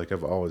I feel like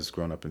I've always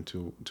grown up in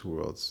two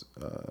worlds,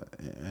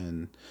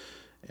 and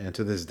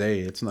to this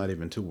day, it's not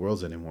even two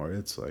worlds anymore.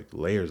 It's like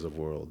layers of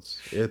worlds.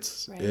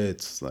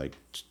 It's like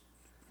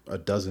a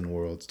dozen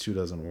worlds,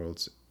 24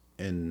 worlds,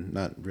 and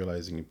not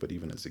realizing it. But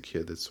even as a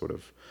kid, that's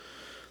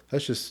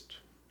just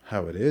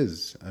how it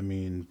is. I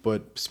mean,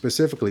 but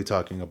specifically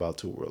talking about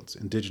two worlds,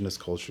 Indigenous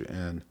culture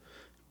and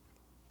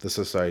the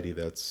society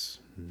that's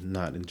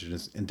not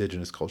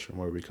indigenous culture,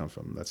 where we come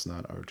from. That's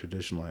not our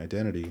traditional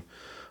identity.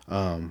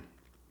 I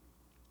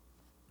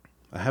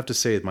have to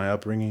say, my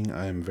upbringing,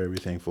 I am very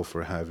thankful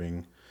for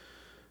having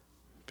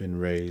been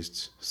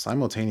raised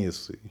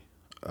simultaneously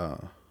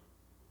on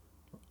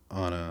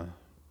a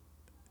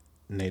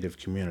native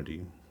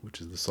community,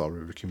 which is the Salt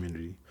River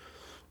community,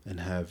 and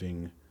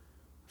having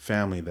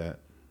family that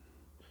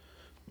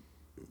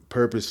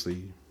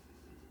purposely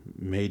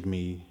made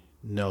me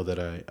know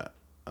that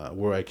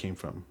where I came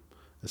from,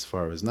 as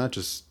far as not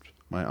just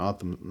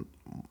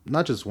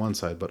not just one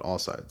side, but all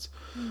sides.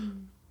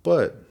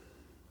 But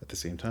at the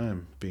same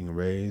time, being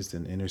raised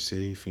in inner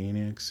city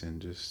Phoenix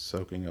and just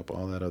soaking up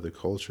all that other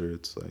culture,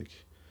 it's like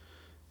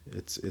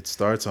it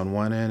starts on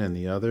one end and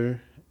the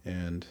other,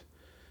 and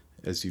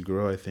as you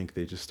grow, I think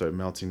they just start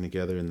melting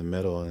together in the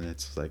middle, and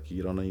it's like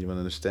you don't even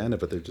understand it,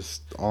 but they're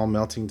just all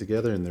melting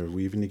together and they're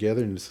weaving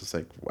together, and it's just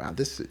like, wow,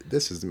 this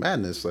is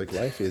madness. Like,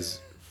 life is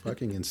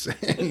fucking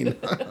insane.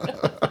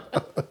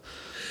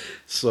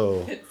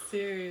 So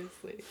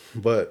seriously.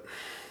 But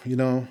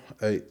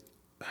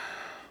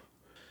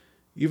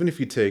even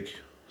if you take,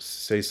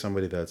 say,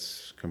 somebody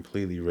that's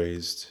completely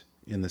raised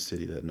in the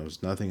city that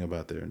knows nothing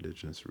about their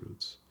indigenous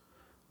roots,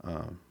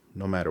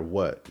 no matter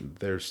what,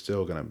 they're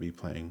still going to be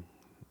playing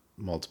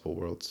multiple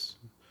worlds.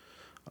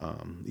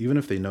 Even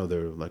if they know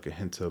they're like a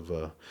hint of,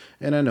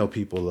 and I know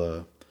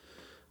people,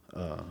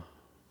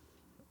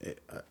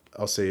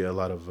 I'll say a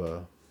lot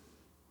of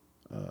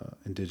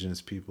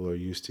indigenous people are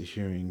used to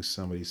hearing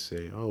somebody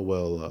say, oh,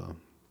 well,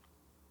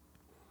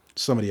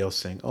 somebody else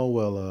saying, oh,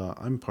 well,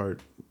 I'm part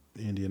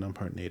Indian, I'm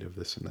part Native,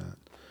 this and that.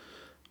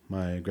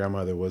 My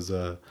grandmother was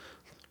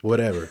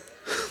whatever,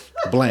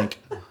 blank.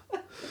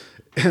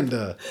 And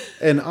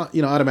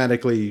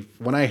automatically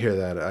when I hear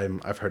that,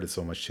 I've heard it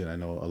so much too. And I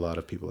know a lot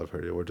of people have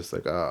heard it. We're just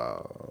like,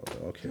 oh,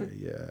 okay,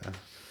 yeah.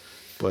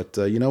 But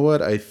you know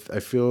what? I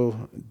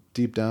feel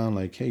deep down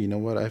like, hey, you know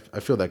what? I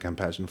feel that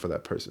compassion for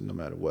that person no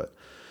matter what,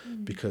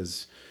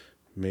 because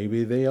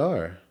maybe they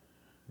are,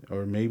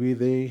 or maybe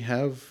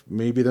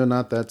they're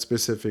not that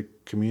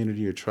specific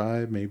community or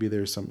tribe. Maybe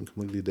there's something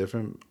completely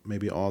different.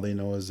 Maybe all they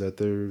know is that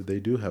they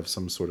do have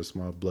some sort of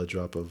small blood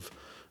drop of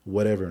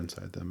whatever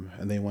inside them,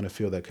 and they want to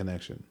feel that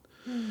connection.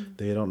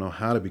 They don't know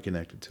how to be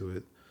connected to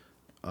it,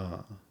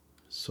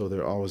 so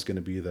they're always going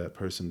to be that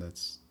person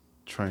that's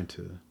trying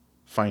to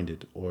find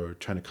it or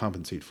trying to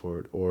compensate for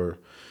it,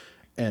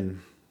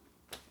 and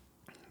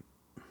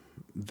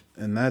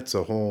that's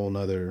a whole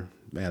nother,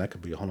 man, that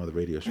could be a whole nother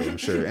radio show, I'm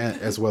sure,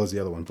 and, as well as the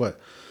other one. But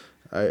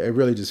I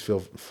really just feel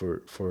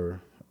for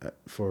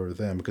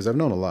them, because I've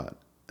known a lot.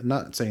 I'm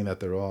not saying that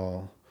they're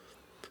all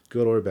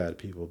good or bad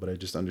people, but I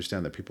just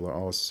understand that people are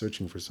always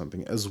searching for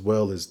something, as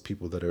well as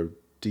people that are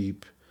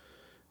deep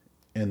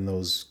in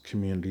those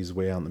communities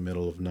way out in the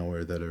middle of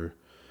nowhere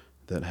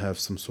that have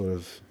some sort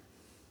of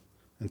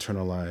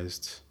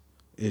internalized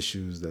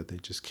issues that they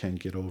just can't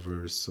get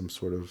over, some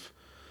sort of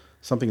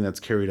something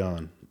that's carried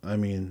on. I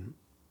mean,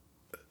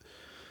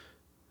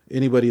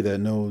 anybody that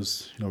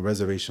knows,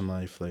 reservation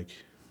life, like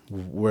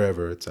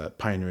wherever it's at,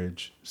 Pine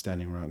Ridge,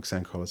 Standing Rock,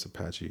 San Carlos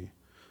Apache,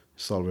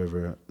 Salt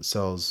River,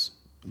 Cells,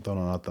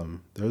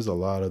 Dononatham, there's a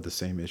lot of the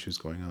same issues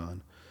going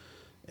on.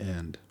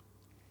 And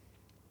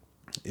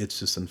it's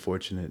just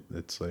unfortunate.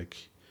 It's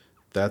like,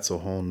 that's a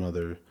whole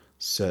nother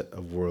set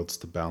of worlds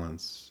to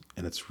balance.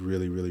 And it's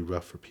really, really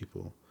rough for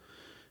people.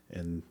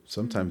 And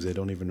sometimes they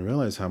don't even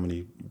realize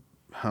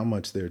how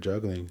much they're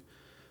juggling.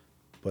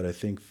 But I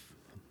think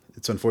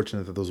it's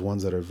unfortunate that those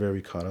ones that are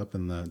very caught up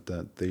in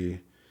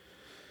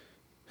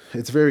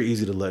it's very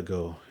easy to let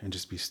go and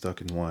just be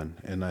stuck in one.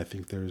 And I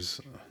think that's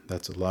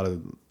a lot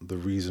of the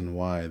reason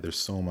why there's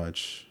so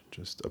much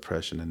just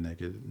oppression and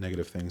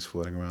negative things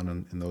floating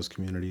around in those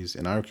communities,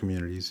 in our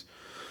communities.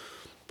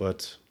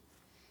 But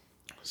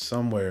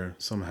somewhere,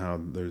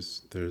 somehow,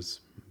 there's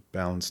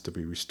balance to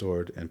be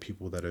restored, and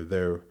people that are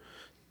there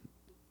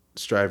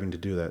striving to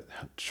do that,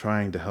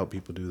 trying to help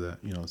people do that.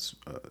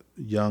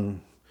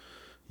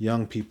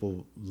 Young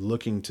people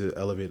looking to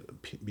elevate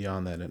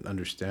beyond that and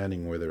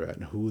understanding where they're at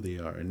and who they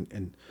are,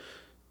 and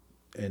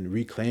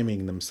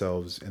reclaiming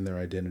themselves and their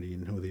identity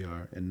and who they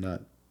are, and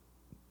not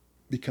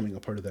becoming a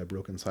part of that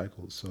broken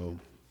cycle. So,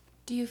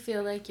 do you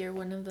feel like you're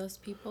one of those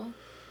people?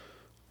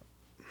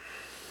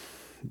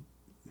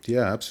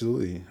 Yeah,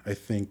 absolutely. I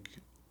think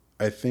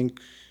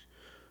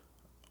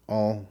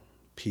all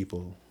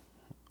people,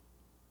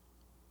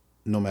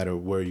 no matter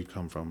where you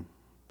come from,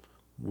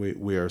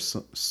 we are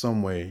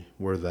some way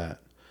we're that.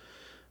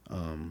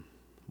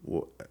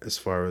 As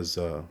far as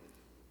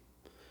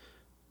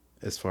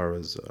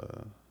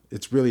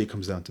it's really, it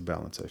comes down to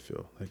balance. I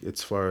feel like it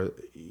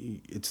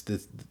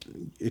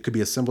could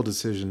be a simple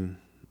decision,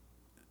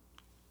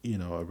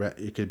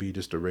 it could be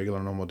just a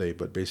regular normal day,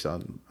 but based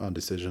on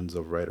decisions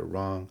of right or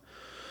wrong,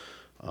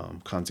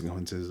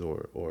 consequences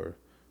or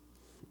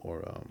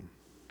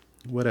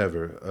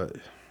whatever.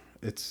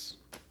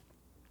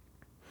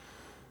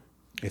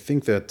 I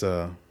think that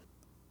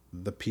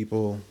the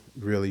people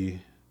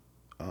really,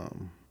 I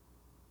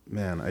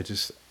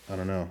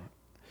don't know.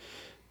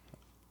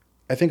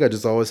 I think I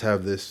just always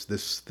have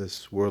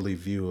this worldly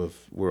view of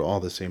we're all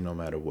the same no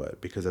matter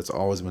what, because that's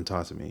always been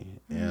taught to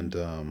me.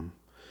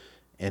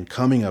 And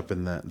coming up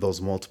in those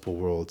multiple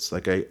worlds,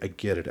 like I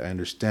get it. I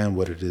understand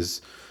what it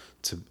is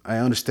I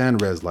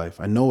understand res life.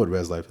 I know what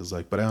res life is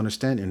like, but I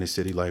understand inner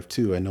city life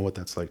too. I know what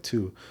that's like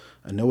too.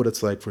 I know what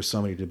it's like for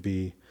somebody to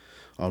be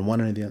on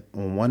one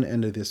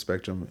end of the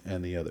spectrum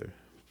and the other.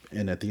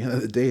 And at the end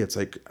of the day, it's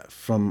like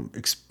from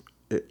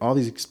all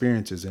these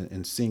experiences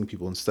and seeing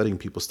people and studying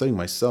people, studying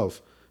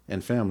myself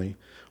and family,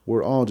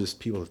 we're all just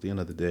people at the end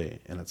of the day.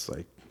 And it's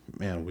like,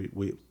 man,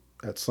 we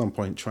at some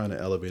point trying to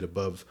elevate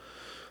above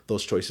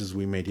those choices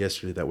we made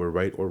yesterday that were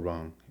right or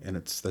wrong. And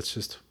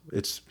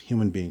it's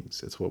human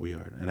beings. It's what we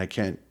are. And I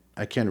can't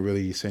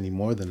really say any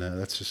more than that.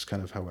 That's just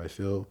kind of how I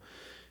feel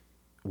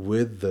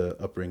with the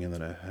upbringing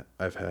that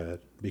I've had,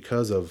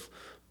 because of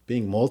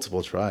being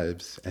multiple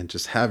tribes and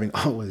just having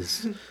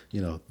always,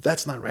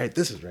 that's not right,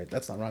 this is right,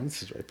 that's not wrong,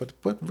 this is right.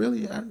 But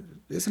really,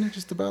 isn't it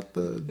just about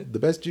the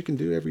best you can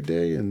do every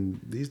day and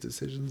these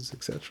decisions,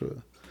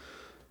 etc.?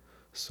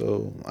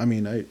 So, I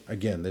mean,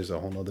 again, there's a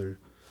whole nother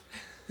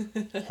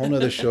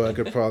show I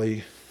could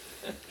probably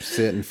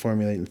sit and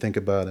formulate and think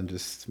about and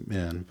just,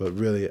 but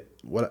really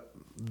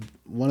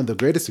one of the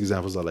greatest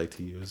examples I like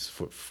to use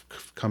for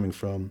coming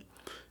from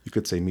you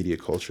could say media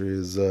culture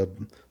is the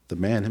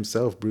man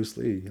himself, Bruce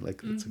Lee.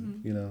 Like, it's,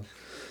 you know,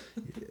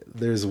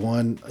 there's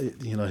one,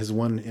 you know, his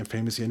one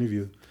famous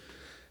interview.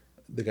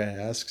 The guy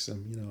asks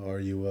him, you know, are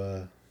you,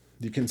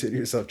 do you consider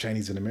yourself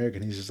Chinese and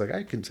American? He's just like,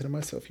 I consider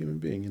myself human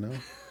being, you know,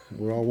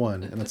 we're all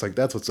one. And it's like,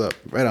 that's what's up.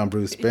 Right on,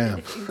 Bruce. Bam.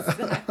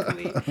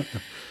 Exactly.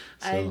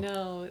 I So-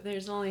 know.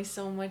 There's only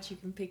so much you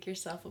can pick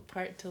yourself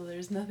apart till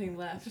there's nothing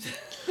left.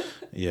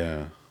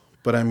 Yeah.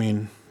 But I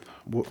mean,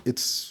 well,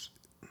 it's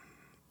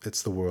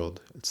the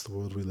world. It's the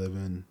world we live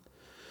in.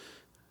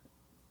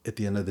 At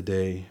the end of the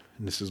day,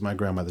 and this is my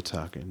grandmother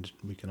talking,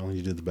 we can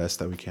only do the best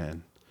that we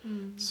can.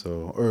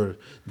 So, or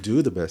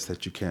do the best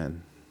that you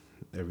can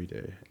every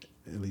day.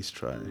 At least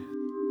try.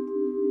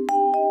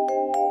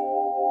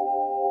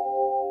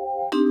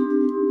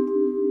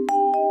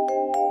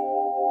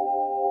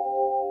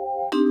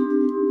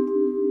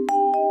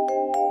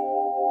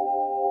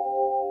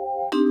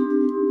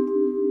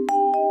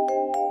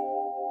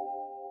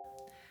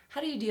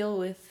 How do you deal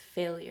with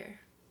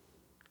failure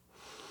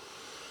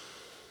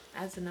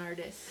as an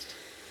artist?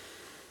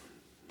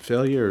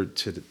 Failure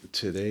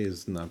today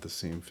is not the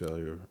same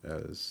failure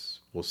as,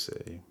 we'll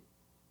say,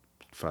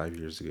 5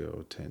 years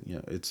ago, 10. You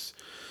know, it's,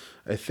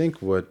 I think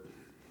what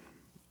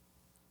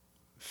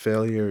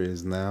failure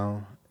is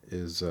now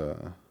is, it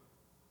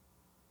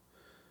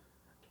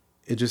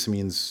just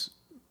means,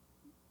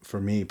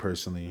 for me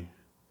personally,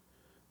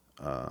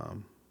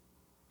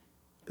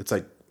 it's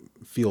like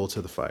fuel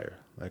to the fire.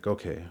 Like,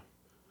 okay,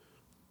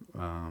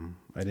 I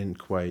didn't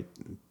quite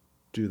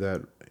do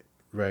that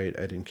right.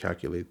 I didn't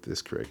calculate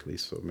this correctly.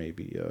 So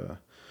maybe,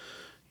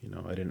 you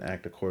know, I didn't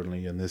act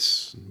accordingly in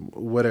this,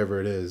 whatever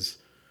it is.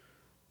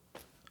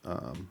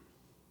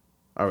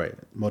 All right,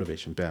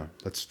 motivation, bam.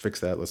 Let's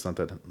fix that. Let's not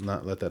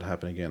let that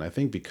happen again. I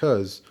think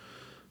because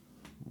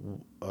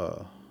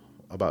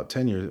about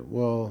 10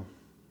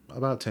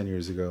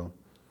 years ago,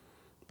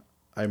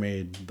 I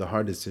made the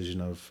hard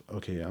decision of,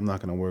 okay, I'm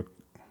not going to work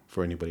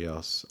for anybody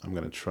else. I'm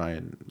going to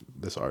try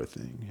this art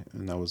thing.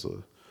 And that was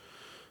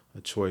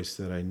a choice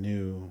that I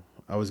knew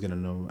I was going to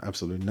know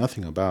absolutely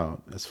nothing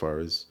about as far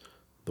as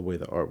the way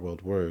the art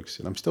world works.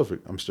 And I'm still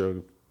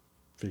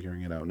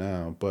figuring it out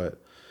now,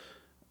 but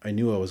I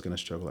knew I was going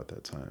to struggle at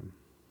that time.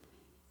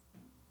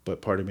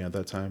 But part of me at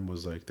that time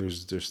was like,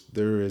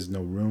 there is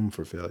no room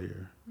for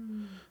failure.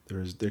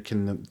 There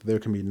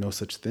can be no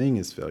such thing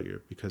as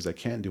failure, because I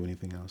can't do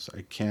anything else.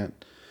 I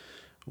can't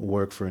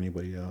work for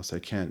anybody else. I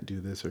can't do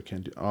this or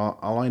can't do.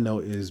 All I know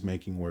is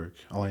making work.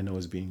 All I know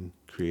is being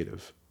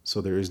creative.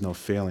 So there is no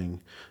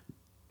failing.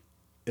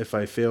 If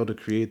I fail to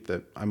create,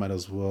 that I might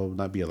as well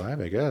not be alive,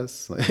 I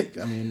guess. Like,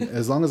 I mean,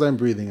 as long as I'm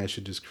breathing, I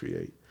should just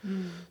create.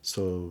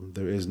 So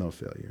there is no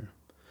failure.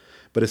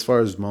 But as far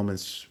as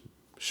moments,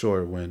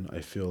 sure, when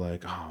I feel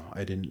like, oh,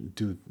 I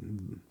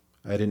didn't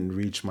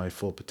reach my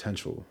full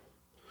potential.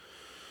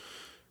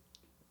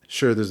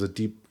 Sure, there's a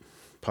deep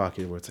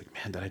pocket where it's like,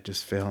 man, did I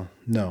just fail?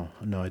 No,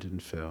 I didn't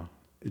fail.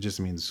 It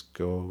just means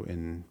go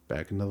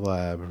back into the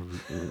lab, or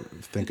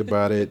think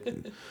about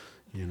it,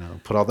 you know,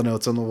 put all the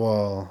notes on the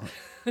wall,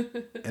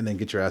 and then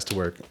get your ass to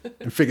work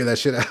and figure that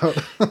shit out.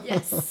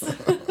 Yes.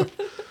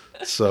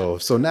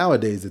 So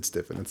nowadays it's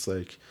different. It's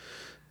like,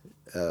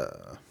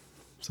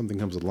 something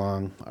comes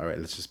along, all right,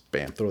 let's just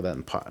bam, throw that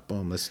in pot.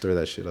 Boom, let's stir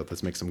that shit up.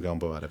 Let's make some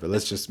gumbo out of it.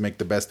 Let's just make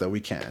the best that we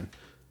can.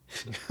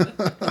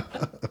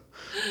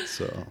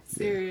 So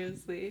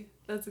Seriously.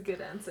 That's a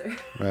good answer.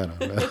 right on,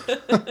 man.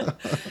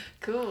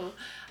 Cool.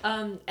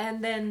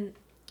 And then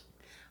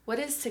what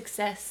does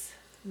success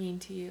mean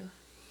to you?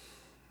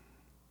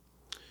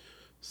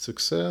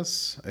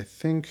 Success, I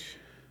think,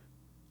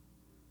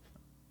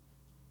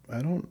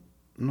 I don't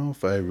know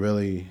if I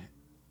really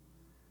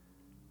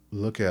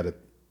look at it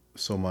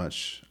so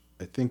much.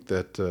 I think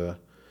that,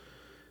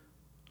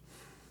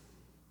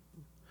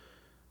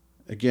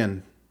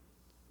 again,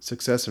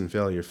 success and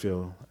failure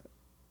feel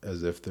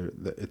as if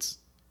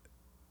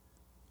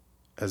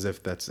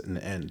that's an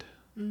end.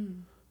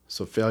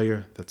 So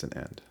failure, that's an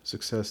end.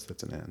 Success,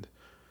 that's an end.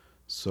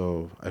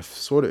 So I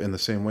sort of, in the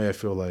same way, I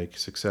feel like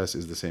success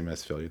is the same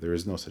as failure. There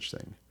is no such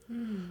thing.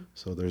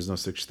 So there's no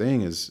such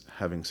thing as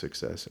having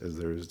success, as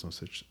there is no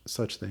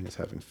such thing as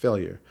having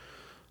failure.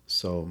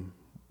 So,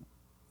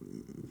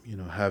 you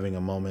know, having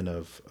a moment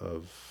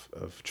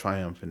of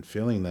triumph and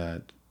feeling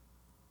that,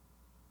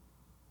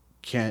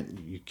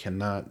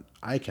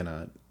 I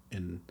cannot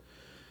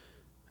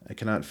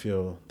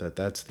feel that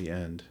that's the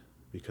end,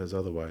 because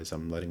otherwise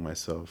I'm letting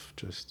myself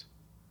just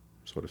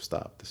sort of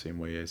stop, the same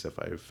way as if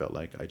I felt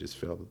like I just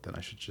failed, then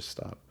I should just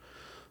stop.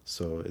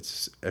 So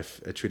I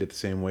treat it the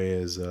same way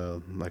as,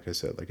 like I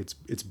said, like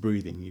it's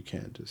breathing. You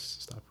can't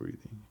just stop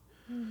breathing.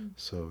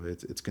 So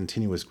it's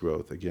continuous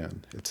growth.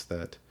 Again, it's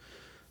that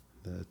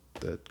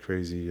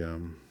crazy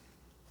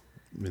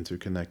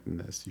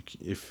interconnectedness.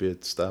 If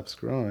it stops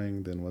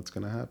growing, then what's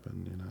gonna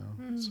happen? You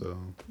know. So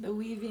The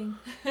weaving.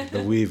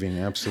 the weaving,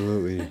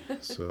 absolutely.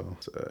 So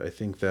I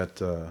think that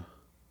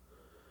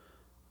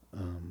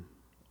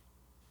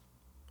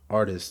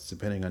artists,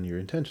 depending on your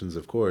intentions,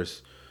 of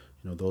course,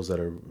 those that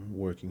are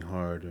working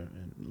hard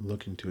and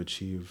looking to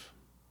achieve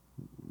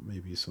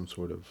maybe some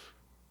sort of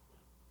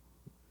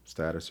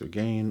status or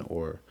gain,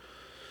 or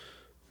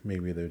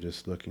maybe they're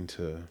just looking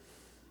to,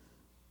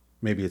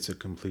 maybe it's a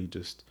complete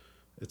just,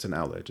 it's an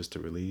outlet just to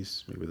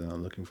release. Maybe they're not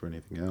looking for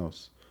anything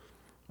else.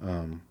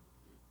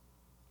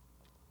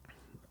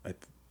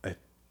 I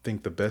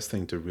think the best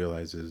thing to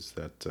realize is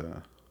that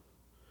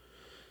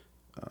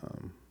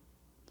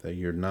that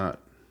you're not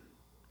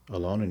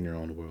alone in your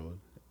own world,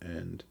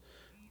 and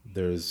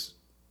there's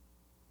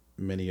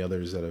many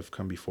others that have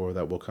come before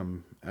that will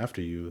come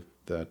after you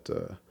that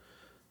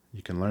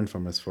you can learn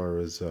from, as far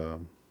as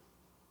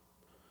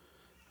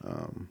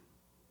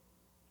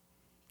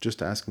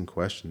just asking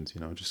questions,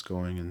 just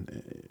going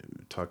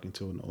and talking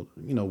to an old,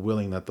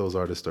 willing that those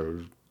artists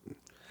are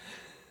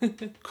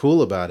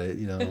cool about it.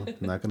 I'm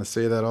not going to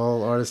say that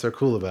all artists are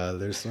cool about it.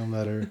 There's some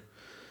that are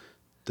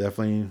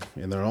definitely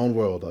in their own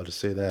world. I'll just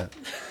say that.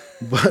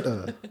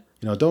 But,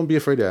 don't be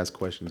afraid to ask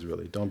questions,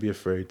 really. Don't be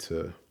afraid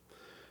to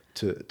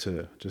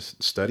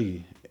just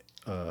study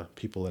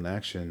people in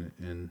action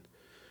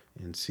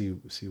and see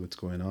what's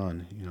going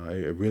on. I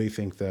really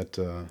think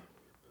that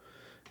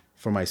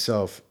for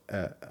myself,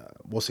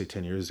 we'll say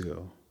 10 years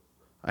ago,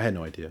 I had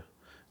no idea.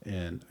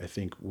 And I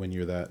think when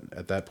you're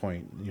at that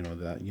point,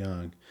 that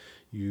young,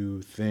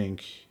 you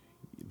think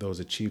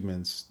those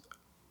achievements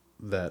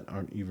that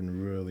aren't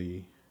even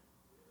really,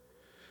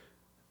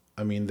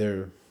 I mean,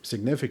 they're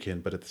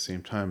significant, but at the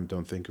same time,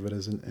 don't think of it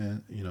as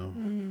an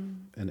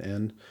end, an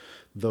end.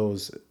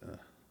 Those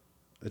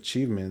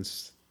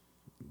achievements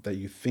that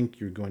you think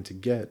you're going to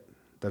get,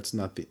 that's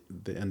not the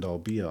end all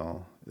be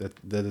all.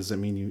 That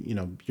doesn't mean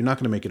you're not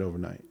going to make it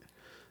overnight.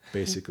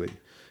 Basically,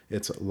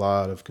 it's a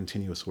lot of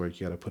continuous work.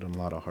 You got to put in a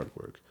lot of hard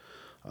work,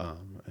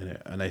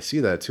 and I see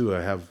that too.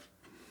 I have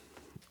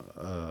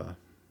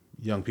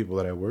young people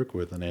that I work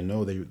with, and I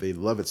know they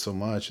love it so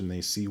much, and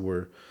they see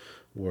where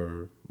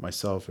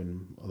myself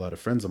and a lot of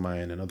friends of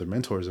mine and other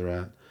mentors are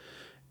at,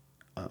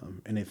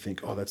 and they think,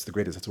 oh, that's the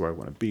greatest. That's where I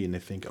want to be, and they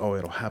think, oh,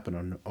 it'll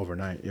happen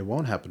overnight. It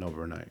won't happen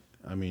overnight.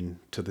 I mean,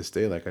 to this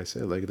day, like I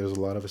said, like there's a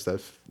lot of us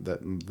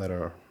that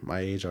are my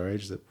age, our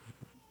age, that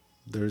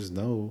there's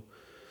no,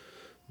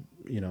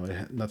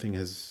 nothing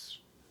has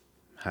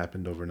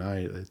happened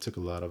overnight. It took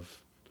a lot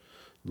of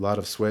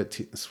sweat,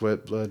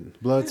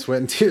 blood, sweat,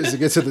 and tears to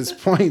get to this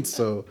point.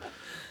 So,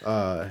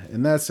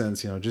 in that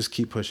sense, just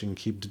keep pushing,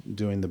 keep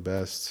doing the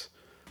best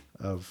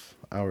of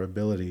our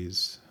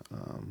abilities.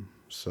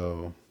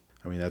 So,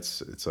 I mean,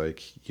 it's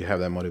like you have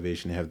that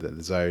motivation, you have that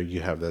desire,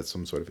 you have that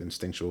some sort of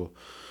instinctual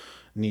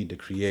need to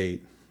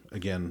create,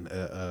 again,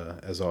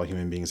 as all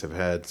human beings have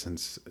had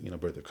since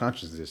birth of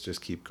consciousness.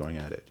 Just keep going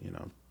at it.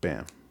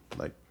 Bam,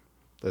 like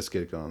let's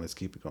get it going, let's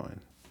keep it going.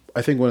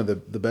 I think one of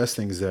the best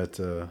things that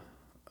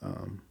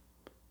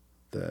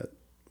that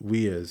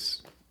we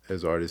as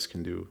artists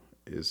can do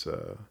is,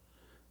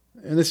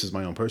 and this is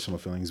my own personal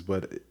feelings,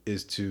 but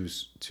is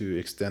to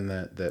extend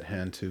that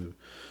hand to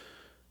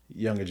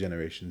younger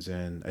generations.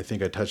 And I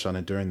think I touched on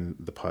it during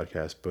the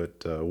podcast,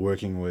 but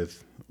working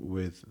with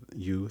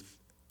youth,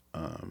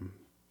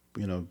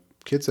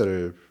 kids that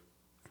are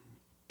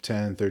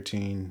 10,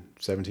 13,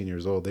 17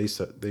 years old, they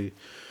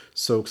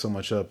soak so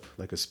much up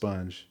like a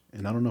sponge.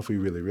 And I don't know if we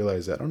really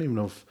realize that. I don't even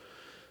know if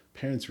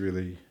parents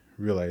really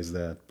realize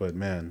that, but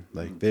man,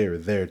 like they're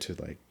there to,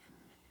 like,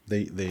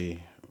 they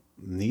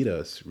need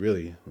us,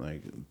 really.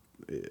 Like,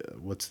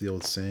 what's the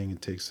old saying?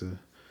 It takes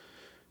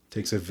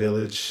a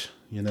village,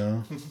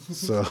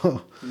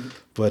 So,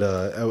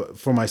 but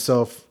for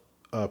myself,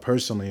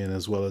 personally, and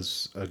as well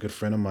as a good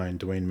friend of mine,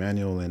 Dwayne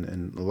Manuel,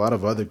 and a lot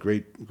of other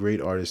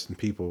great artists and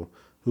people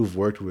who've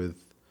worked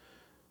with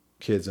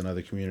kids in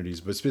other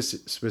communities, but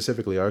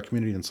specifically our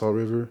community in Salt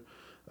River.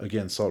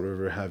 Again, Salt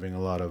River having a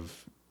lot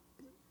of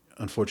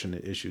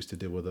unfortunate issues to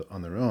deal with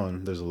on their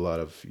own. There's a lot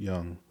of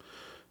young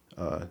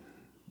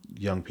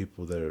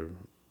people that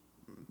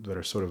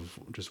are sort of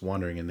just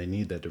wandering, and they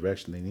need that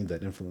direction, they need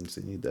that influence,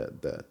 they need that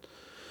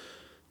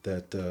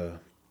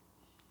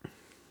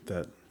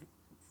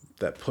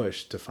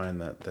push to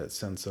find that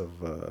sense of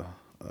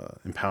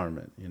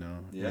empowerment,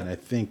 Yeah. And I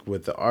think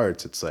with the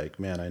arts, it's like,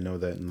 man, I know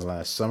that in the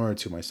last summer,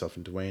 to myself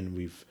and Dwayne,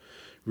 we've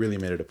really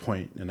made it a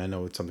point, and I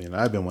know it's something that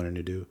I've been wanting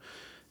to do,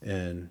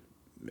 and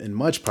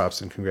much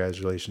props and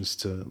congratulations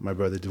to my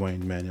brother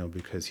Dwayne Manuel,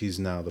 because he's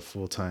now the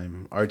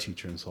full-time art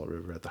teacher in Salt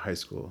River at the high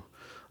school.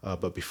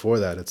 But before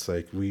that, it's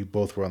like we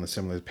both were on the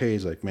similar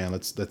page. Like, man,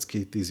 let's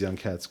keep these young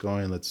cats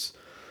going. Let's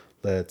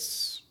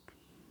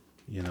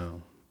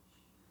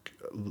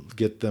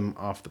get them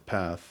off the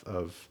path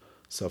of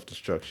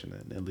self-destruction,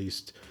 and at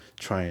least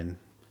try and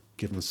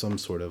give them some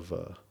sort of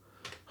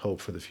hope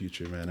for the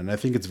future, man. And I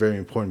think it's very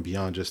important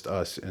beyond just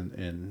us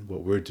and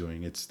what we're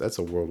doing. That's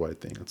a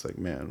worldwide thing. It's like,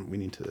 man, we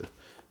need to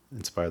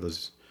inspire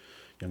those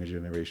younger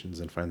generations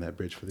and find that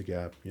bridge for the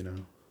gap,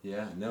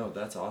 Yeah, no,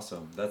 that's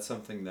awesome. That's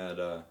something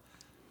that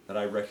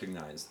I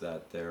recognize,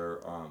 that there,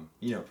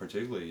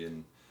 particularly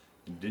in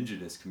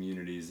indigenous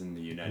communities in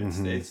the United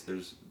States,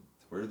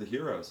 where are the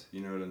heroes? You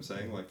know what I'm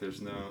saying? Like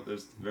there's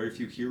very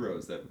few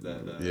heroes that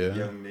Yeah.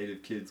 young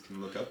Native kids can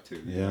look up to.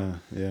 you Yeah, know,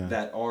 yeah.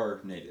 That are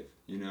Native,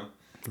 you know?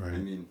 Right. I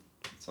mean,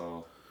 it's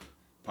all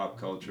pop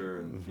culture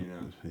and, you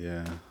know.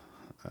 Yeah.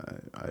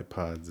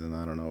 iPods and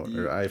I don't know,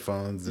 or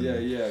iPhones and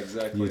Yeah,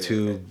 exactly.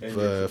 YouTube, And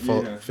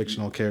your,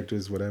 fictional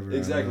characters, whatever. I don't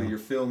exactly, know. your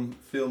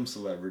film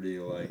celebrity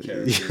like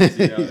characters.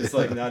 You know, it's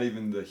like not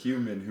even the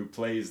human who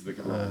plays the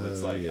role.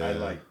 It's like yeah. I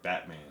like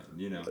Batman.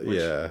 You know. Which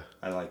Yeah.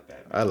 I like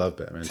Batman. I love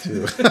Batman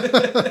too.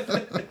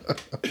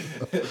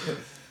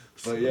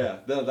 But yeah,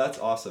 no, that's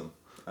awesome.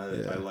 I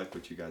Yeah. like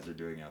what you guys are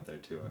doing out there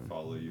too. I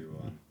follow you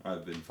on.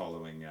 I've been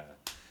following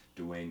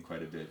Dwayne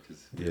quite a bit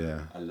because Yeah.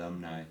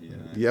 alumni. You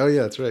know. Yeah, oh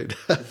yeah, that's right.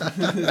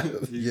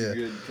 He's Yeah. a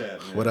good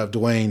cat, man. What up,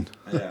 Dwayne?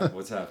 Yeah,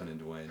 what's happening,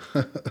 Dwayne?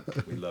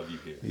 We love you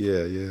here.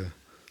 Yeah.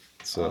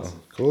 So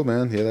Awesome. cool,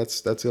 man. Yeah,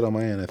 that's it on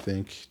my end. I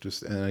think.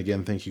 And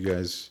again, thank you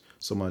guys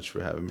so much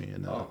for having me.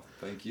 And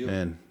Thank you.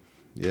 and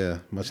yeah,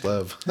 much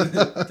love.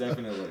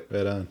 Definitely.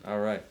 Right on. All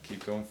right,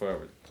 keep going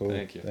forward. Cool.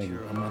 Thank you. Thank you.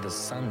 Her mother's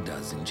son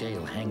does in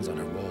jail hangs on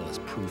her wall as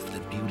proof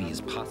that beauty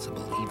is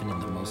possible even in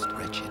the most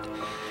wretched.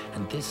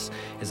 And this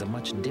is a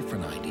much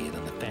different idea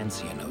than the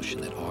fancier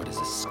notion that art is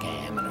a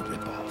scam and a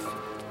ripoff.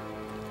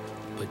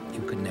 But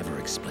you could never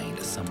explain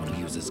to someone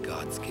who uses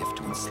God's gift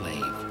to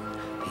enslave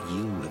that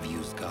you have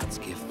used God's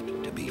gift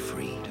to be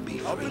free, to be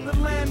free. Up in the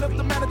land of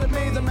the man of the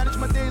maze, I manage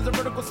my days a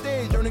vertical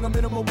stage, earning a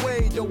minimum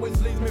wage,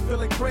 always leaves me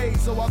feeling crazy.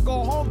 So I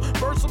go home,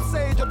 burn some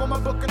sage up on my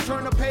book and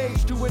turn a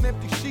page to an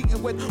empty sheet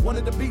and with one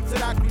of the beats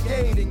that I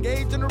create.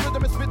 Engage in the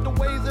rhythm and spit the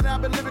ways that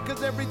I've been living,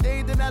 cause every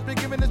day that I've been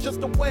given is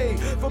just a way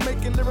for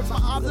making lyrics. My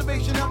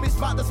observation helped me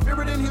spot the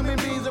spirit in human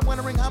beings and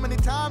wondering how many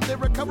times they're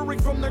recovering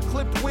from their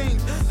clipped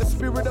wings. The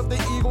spirit of the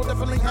eagle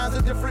definitely has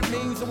a different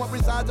means than what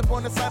resides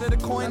upon the side of the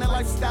coin that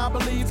lifestyle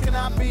believes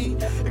cannot be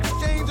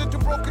exchanged into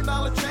broken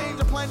dollar change.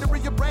 I'm planning to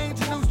rearrange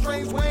in new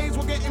strange ways.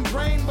 We're getting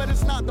drained, but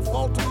it's not the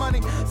fault of money.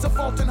 It's the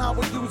fault in how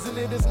we're using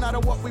it. It's not a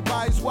what we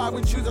buy, it's why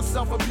we choose a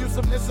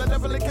self-abusiveness. I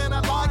definitely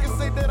cannot lie and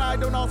say that I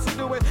don't also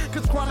do it.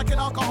 Cause chronic and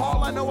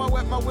alcohol, I know I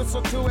wet my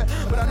whistle to it.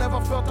 But I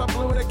never felt I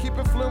blew it. I keep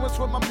influence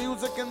with my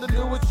music, and the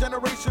newest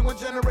generation will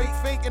generate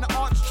fake in the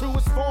art's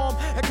truest form.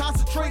 And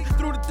concentrate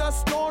through the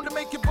dust storm to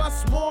make you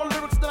bust more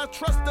lyrics that I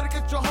trust that'll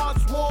get your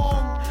hearts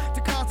warm.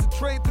 To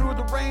concentrate through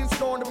the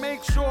rainstorm to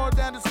make sure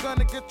that it's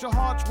gonna get your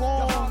hearts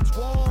warm.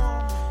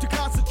 To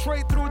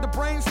concentrate through the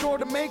brainstorm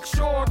to make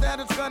sure that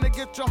it's gonna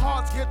get your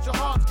hearts.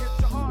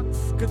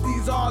 Cause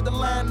these are the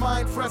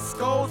landmine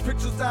frescoes,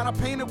 pictures that I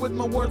painted with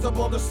my words up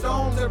on the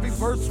stones. Every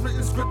verse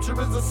written scripture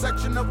is a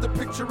section of the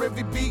picture.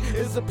 Every beat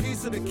is a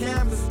piece of the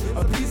canvas,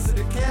 a piece of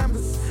the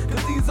canvas.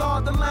 Cause these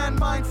are the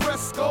landmine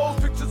frescoes,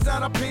 pictures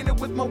that I painted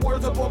with my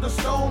words up on the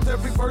stones.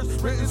 Every verse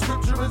written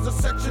scripture is a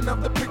section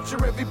of the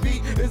picture. Every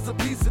beat is a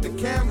piece of the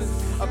canvas,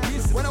 a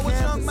piece of the canvas. When I was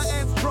young, my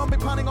aunt's drumming,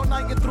 pounding all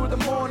night and through the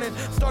morning.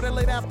 Started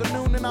late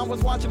afternoon and I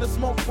was watching the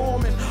smoke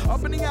forming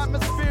up in the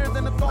atmosphere.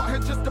 Then the thought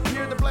had just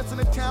appeared, the blessing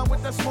in town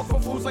with that smoke for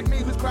fools like me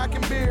who's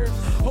cracking beers.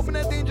 Hoping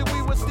that danger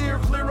we would steer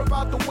clear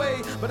about the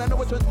way. But I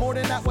know it's more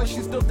than that, why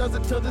she still does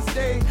it till this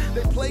day.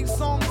 They play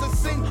songs and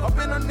sing up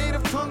in her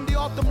native tongue, the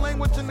autumn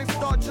language, and they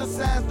start just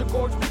as the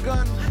gorge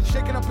begun.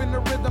 Shaking up in the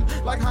rhythm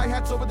like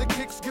hi-hats over the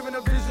kicks, giving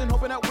a vision,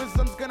 hoping that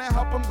wisdom's gonna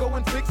help them go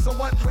and fix on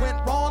what went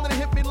wrong. And it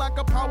hit me like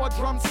a power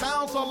drum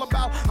sounds, all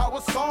about how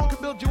a song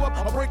can build you up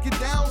or break you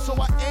down. So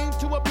I aim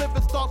to uplift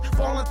and thoughts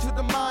fall into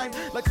the mind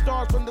like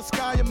stars from the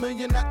sky, a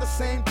million at the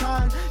same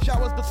time.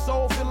 Showers the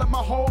soul, filling my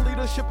whole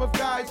leadership of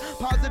guides.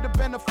 Positive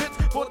benefits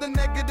for the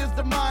negative's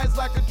demise.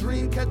 Like a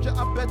dream catcher,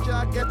 I bet you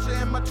I get you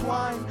in my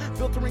twine.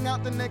 Filtering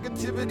out the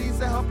negativities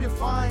that help you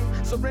find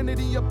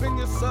serenity up in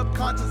your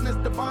subconsciousness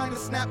divine. And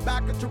snap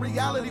back into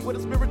reality with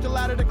a spiritual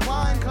ladder to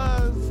climb.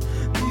 Cause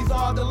these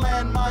are the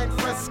landmine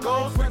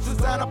frescoes, pictures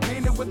that I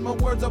painted with my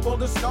words of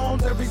older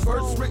stones. Every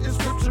verse written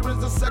scripture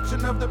is a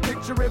section of the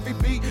picture. Every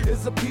beat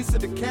is a piece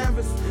of the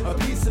canvas, a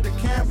piece of the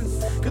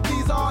canvas. Cause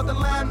these are the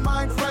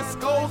landmine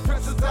frescoes,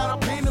 pictures that I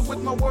painted with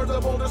my words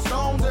of older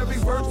stones. Every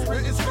verse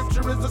written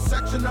scripture is a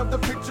section of the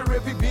picture.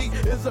 Every beat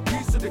is a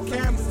piece of the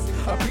canvas,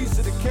 a piece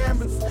of the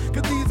canvas.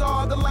 Cause these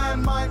are the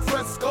landmine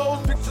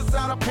frescoes, pictures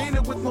that I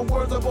painted with my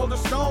words of older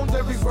stones.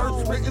 Every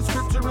verse written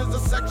scripture is a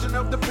section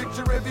of the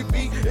picture. Every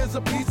beat is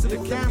a piece of the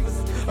canvas,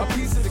 a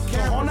piece of the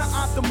canvas. On the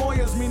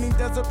Atamoyas, meaning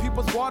desert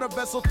people's water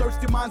vessel.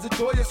 Thirsty minds are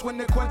joyous when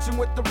they're quenching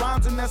with the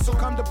rhymes and that's so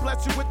come to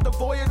bless you with the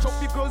voyage.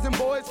 Hope you girls and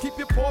boys keep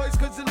your poise,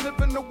 cause you live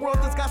in a world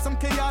that's got some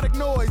chaotic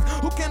noise.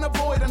 Who can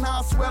avoid and how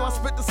I swell? I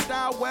spit the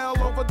style well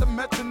over the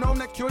metronome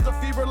that cures a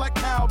fever like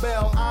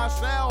cowbell. I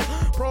shall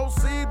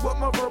proceed with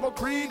my verbal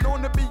creed,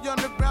 known to be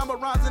underground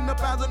but rising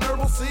up as an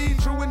herbal seed.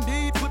 True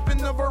indeed, flipping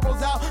the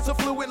verbals out so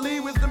fluently.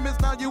 Wisdom is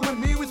not you and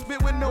me, we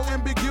spit with no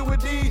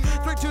ambiguity.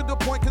 Straight to the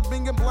point, cause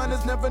being blunt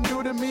is never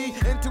new to me.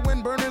 Into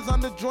wind burners on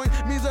the joint,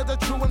 means as a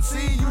truant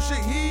see. You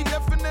should heed,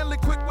 definitely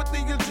quick with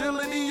the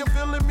agility. You're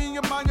feeling me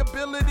and my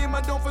ability,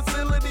 my dome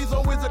facilities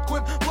always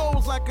equipped.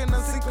 Flows like an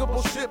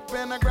unsinkable ship,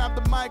 and I grab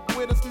the mic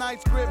with a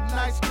nice grip,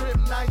 nice grip,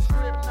 nice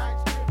grip,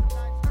 nice grip.